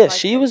noticed things. Yeah, like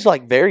she that. was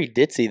like very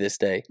ditzy this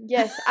day.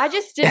 Yes, I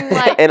just didn't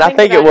like. And I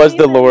think it about was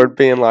the anything. Lord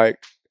being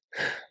like,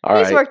 "All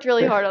right." He's worked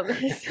really hard on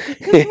this.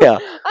 Yeah.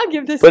 I'll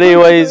give this. But one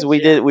anyways, to we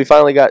him. we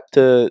finally got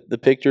to the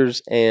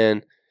pictures,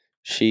 and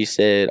she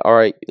said, "All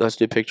right, let's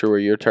do a picture where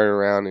you're turning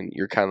around and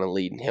you're kind of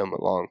leading him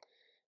along."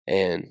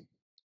 And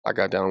I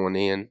got down on one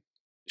knee, and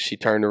she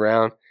turned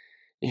around,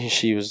 and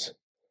she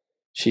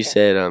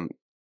said,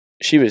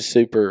 she was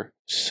super,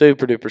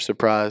 super duper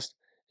surprised.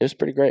 It was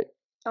pretty great.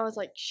 I was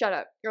like, "Shut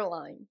up! You're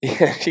lying.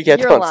 Yeah, she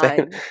kept You're on lying."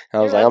 saying, I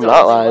was You're like, I'm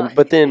not totally lying.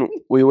 But then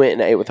we went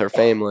and ate with her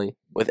family,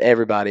 with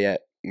everybody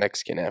at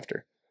Mexican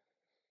after.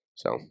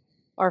 So,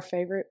 Our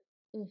favorite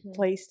Mhm.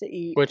 place to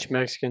eat. Which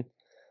Mexican?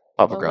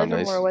 Papa Well, Grande's.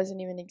 Livermore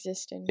wasn't even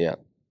existing. Yeah.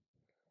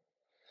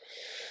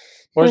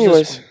 What's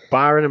Anyways. this?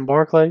 Byron and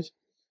Barclays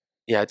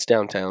Yeah, it's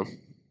downtown.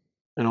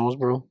 in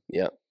Owensboro.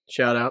 Yeah.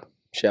 Shout out.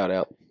 Shout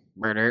out.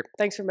 Murder.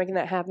 Thanks for making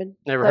that happen.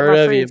 Never Let heard my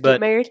of you, friends get but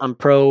married. I'm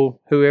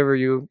pro whatever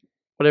you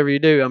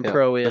do. I'm Yeah,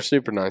 pro they're it.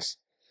 super nice.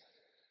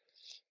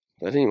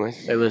 But anyway.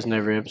 They listen to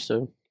every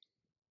episode.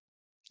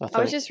 I I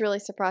think. was just really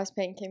surprised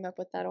Peyton came up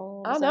with that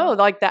all. on I his know, own.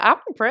 like that. I'm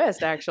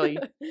impressed, actually.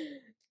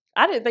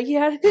 I didn't think you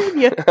had it in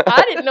you.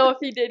 I didn't know if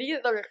he did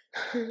either.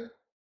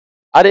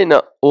 I didn't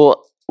know.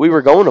 Well, we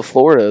were going to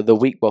Florida the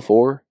week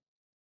before,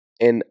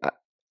 and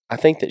I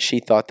think that she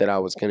thought that I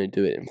was going to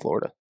do it in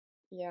Florida.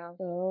 Yeah.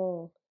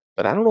 Oh.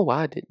 But I don't know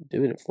why I didn't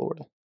do it in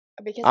Florida.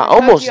 Because I I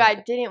told almost- you I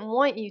didn't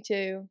want you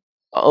to.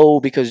 Oh,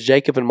 because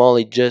Jacob and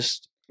Molly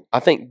I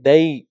think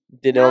they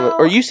did it on the,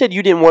 or No, you said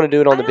you didn't want to do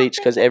it on I the don't beach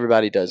think because that-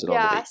 everybody does it on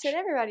Yeah, the I beach. said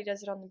everybody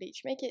does it on the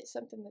beach. Make it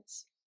something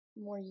that's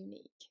more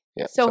unique.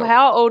 Yeah. So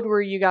how old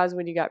were you guys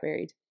when you got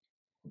married?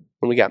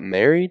 When we got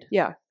married?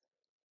 Yeah.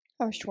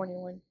 I was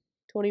 21.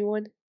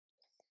 21?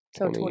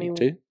 So 21.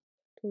 22?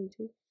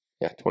 22.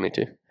 Yeah,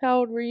 22. How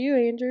old were you,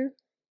 Andrew?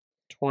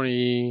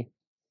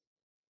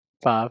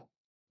 25.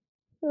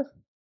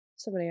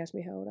 Somebody asked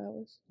me how old I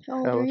was. How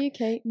old How are old? you,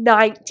 Kate?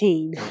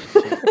 19.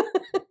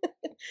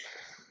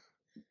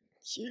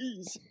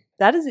 Jeez.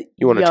 That is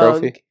You want a young.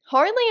 trophy?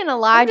 Harley and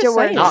Elijah just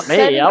were saying. Not me,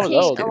 17. I was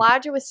old.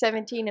 Elijah was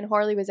 17 and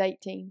Harley was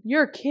 18.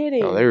 You're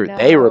kidding. No, they were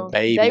No,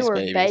 babies. They were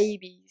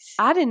babies.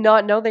 I did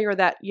not know they were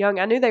that young.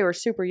 I knew they were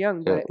super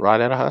young, Yeah, but right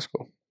out of high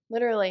school.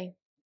 Literally.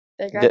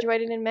 They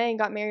graduated in May and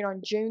got married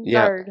on June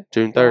 3rd.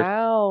 June 3rd.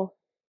 wow.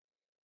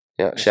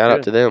 Yeah, That's shout out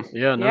good. to them.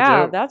 Yeah, no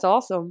yeah, joke. that's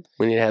awesome.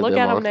 We need to have Look them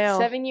at on them now.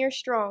 7 years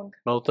strong.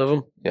 Both of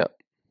them? Yeah.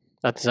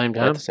 At the same at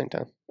time? the same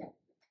time.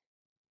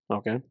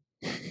 Okay.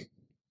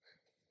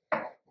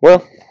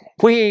 Well,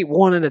 We ain't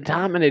one at a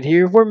time in it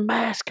here. We're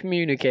mass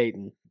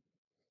communicating.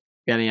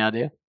 Got any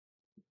idea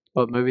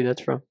what movie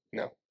that's from?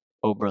 No.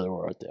 Oh, Brother,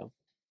 Where Art Thou?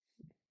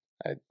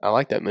 I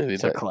like that movie,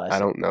 It's a but classic. I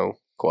don't know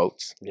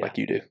quotes Yeah. like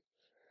you do.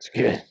 It's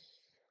good.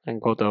 I can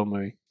quote the whole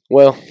movie.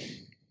 Well,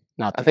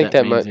 Not I think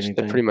that means much. anything.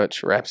 That pretty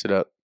much wraps it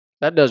up.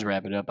 That does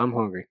wrap it up. I'm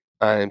hungry.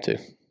 I am too.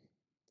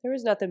 There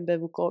was nothing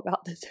biblical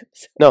about this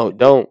episode. No,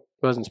 don't.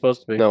 Wasn't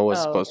supposed to be. No, it was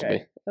Oh, supposed to okay.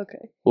 be.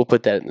 Okay. We'll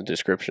put that in the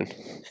description.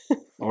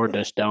 Or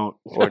just don't.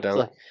 Or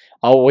don't.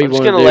 All we I'm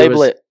just want to gonna do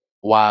label is, it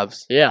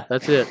wives. Yeah,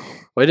 that's it.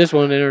 We just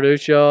want to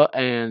introduce y'all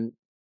and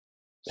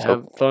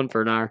have fun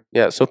for an hour.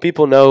 Yeah, so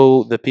people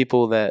know the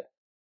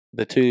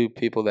two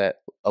people that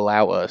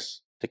allow us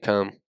to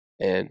come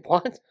and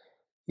What?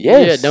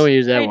 yes. Yeah, don't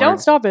use that Hey, word. don't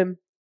stop him.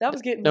 That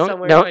was getting Don't,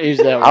 somewhere. don't use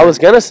that word. I was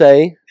gonna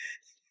say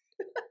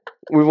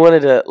we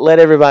wanted to let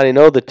everybody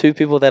know the two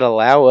people that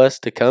allow us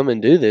to come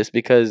and do this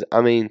because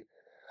I mean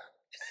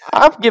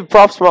I give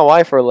props to my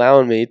wife for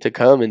allowing me to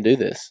come and do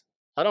this.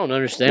 I don't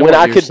understand When what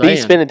I you're could saying.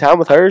 be spending time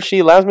with her, she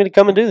allows me to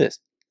come and do this.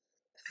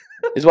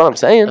 Is what I'm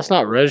saying. That's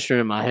not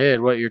registering in my head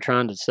what you're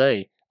trying to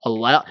say.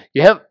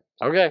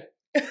 Okay.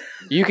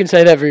 You can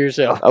say that for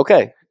yourself.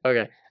 Okay.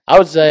 Okay. I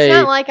would say It's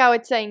not like I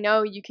would say,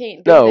 no, you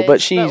can't do No, this.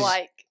 but she's-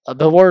 like,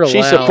 the word She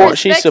allow. support-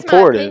 she's respects my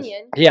supportive.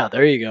 opinion, Yeah,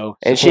 there you go.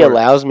 And she Support.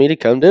 allows me to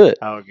come do it.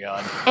 Oh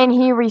God. and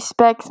he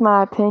respects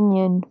my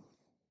opinion.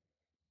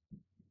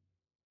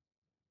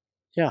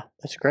 Yeah,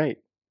 that's great.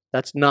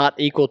 That's not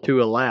equal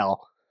to allow.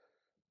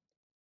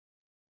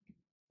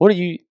 What do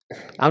you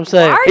I'm Why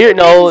saying are Here, you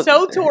no, getting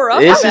so tore up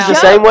This about is the it?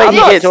 same way I'm he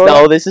not gets. sure.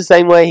 No, this is the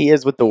same way he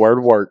is with the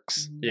word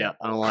works. yeah,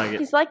 I don't like it.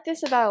 He's like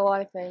this about a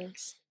lot of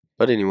things.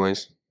 But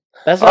anyways,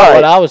 That's All not right.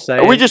 what I was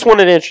saying. we just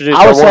wanted to introduce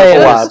I our was wonderful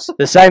saying wives.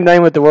 the same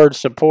thing with the word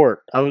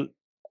support. I was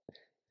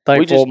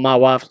thankful just- my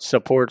wife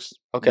supports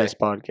Okay. this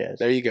podcast.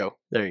 There you go.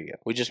 There you go.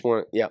 We just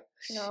want. Yeah.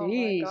 Oh my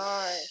Sheesh.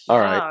 gosh. All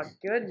right. Oh,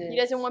 goodness. He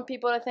doesn't want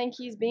people to think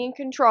he's being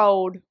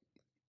controlled.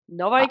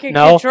 Nobody can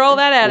No, control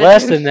that attitude.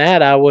 Less than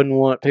that, I wouldn't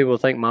want people to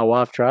think my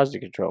wife tries to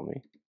control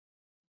me.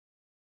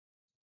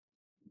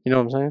 You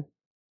know what I'm saying?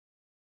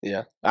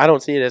 Yeah. I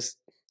don't see it as.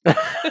 I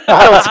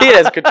don't see it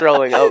as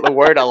controlling the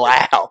word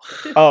allow.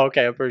 Oh,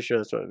 okay. I'm pretty sure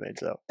that's what it means,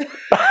 though.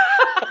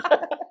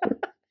 I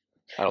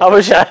don't I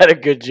wish I had a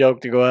good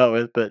joke to go out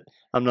with, but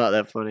I'm not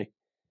that funny.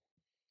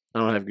 I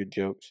don't have good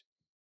jokes.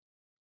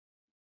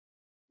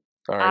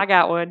 All I right.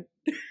 got one.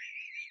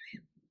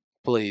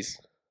 Please.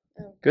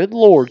 Good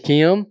Lord,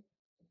 Kim.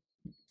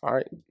 All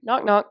right.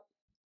 Knock, knock.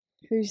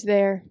 Who's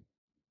there?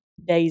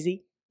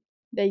 Daisy.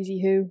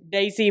 Daisy who?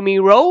 They see me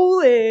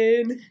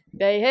rolling,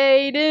 They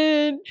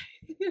hated.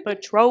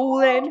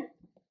 patrolling.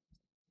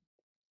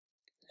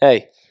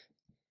 Hey,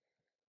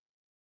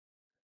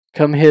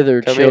 Come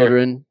hither, Come here.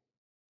 children.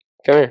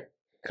 come here.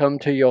 Come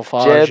to your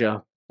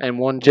father. And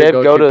one to Jeb,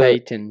 go, go to to-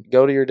 Peyton.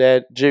 Go to your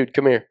dad. Jude,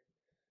 come here.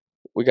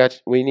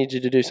 We need you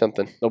to do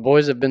something. The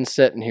boys have been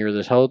sitting here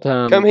this whole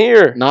time. Come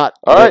here. Not.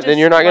 All right, Just then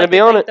you're not going like to be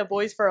to on thank it. The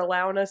boys for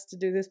allowing us to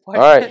do this podcast.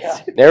 All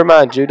right. Never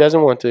mind. Jude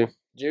doesn't want to.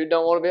 Jude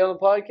don't want to be on the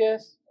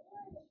podcast?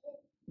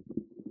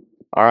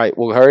 All right.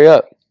 Well, hurry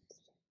up.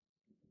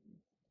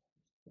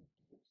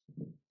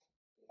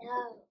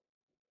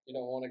 You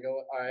don't want to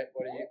go? All right.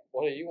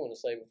 What do you want to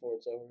say before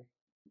it's over?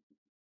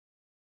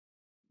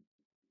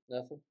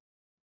 Nothing?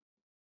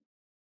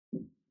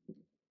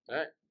 All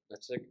right.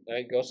 That's it. All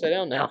right, go sit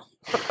down now.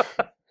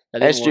 I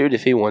didn't Ask want- Jude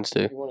if he wants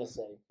to. You want to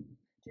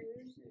say?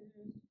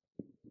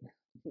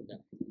 No.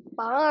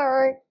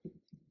 Bye.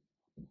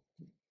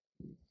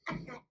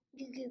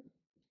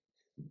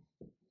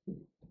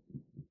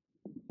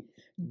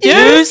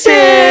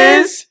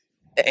 Deuces.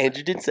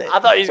 Andrew didn't say. I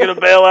thought he was going to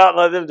bail out and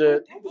let them do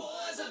it. The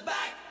boys are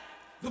back.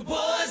 The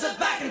boys are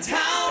back in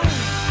town.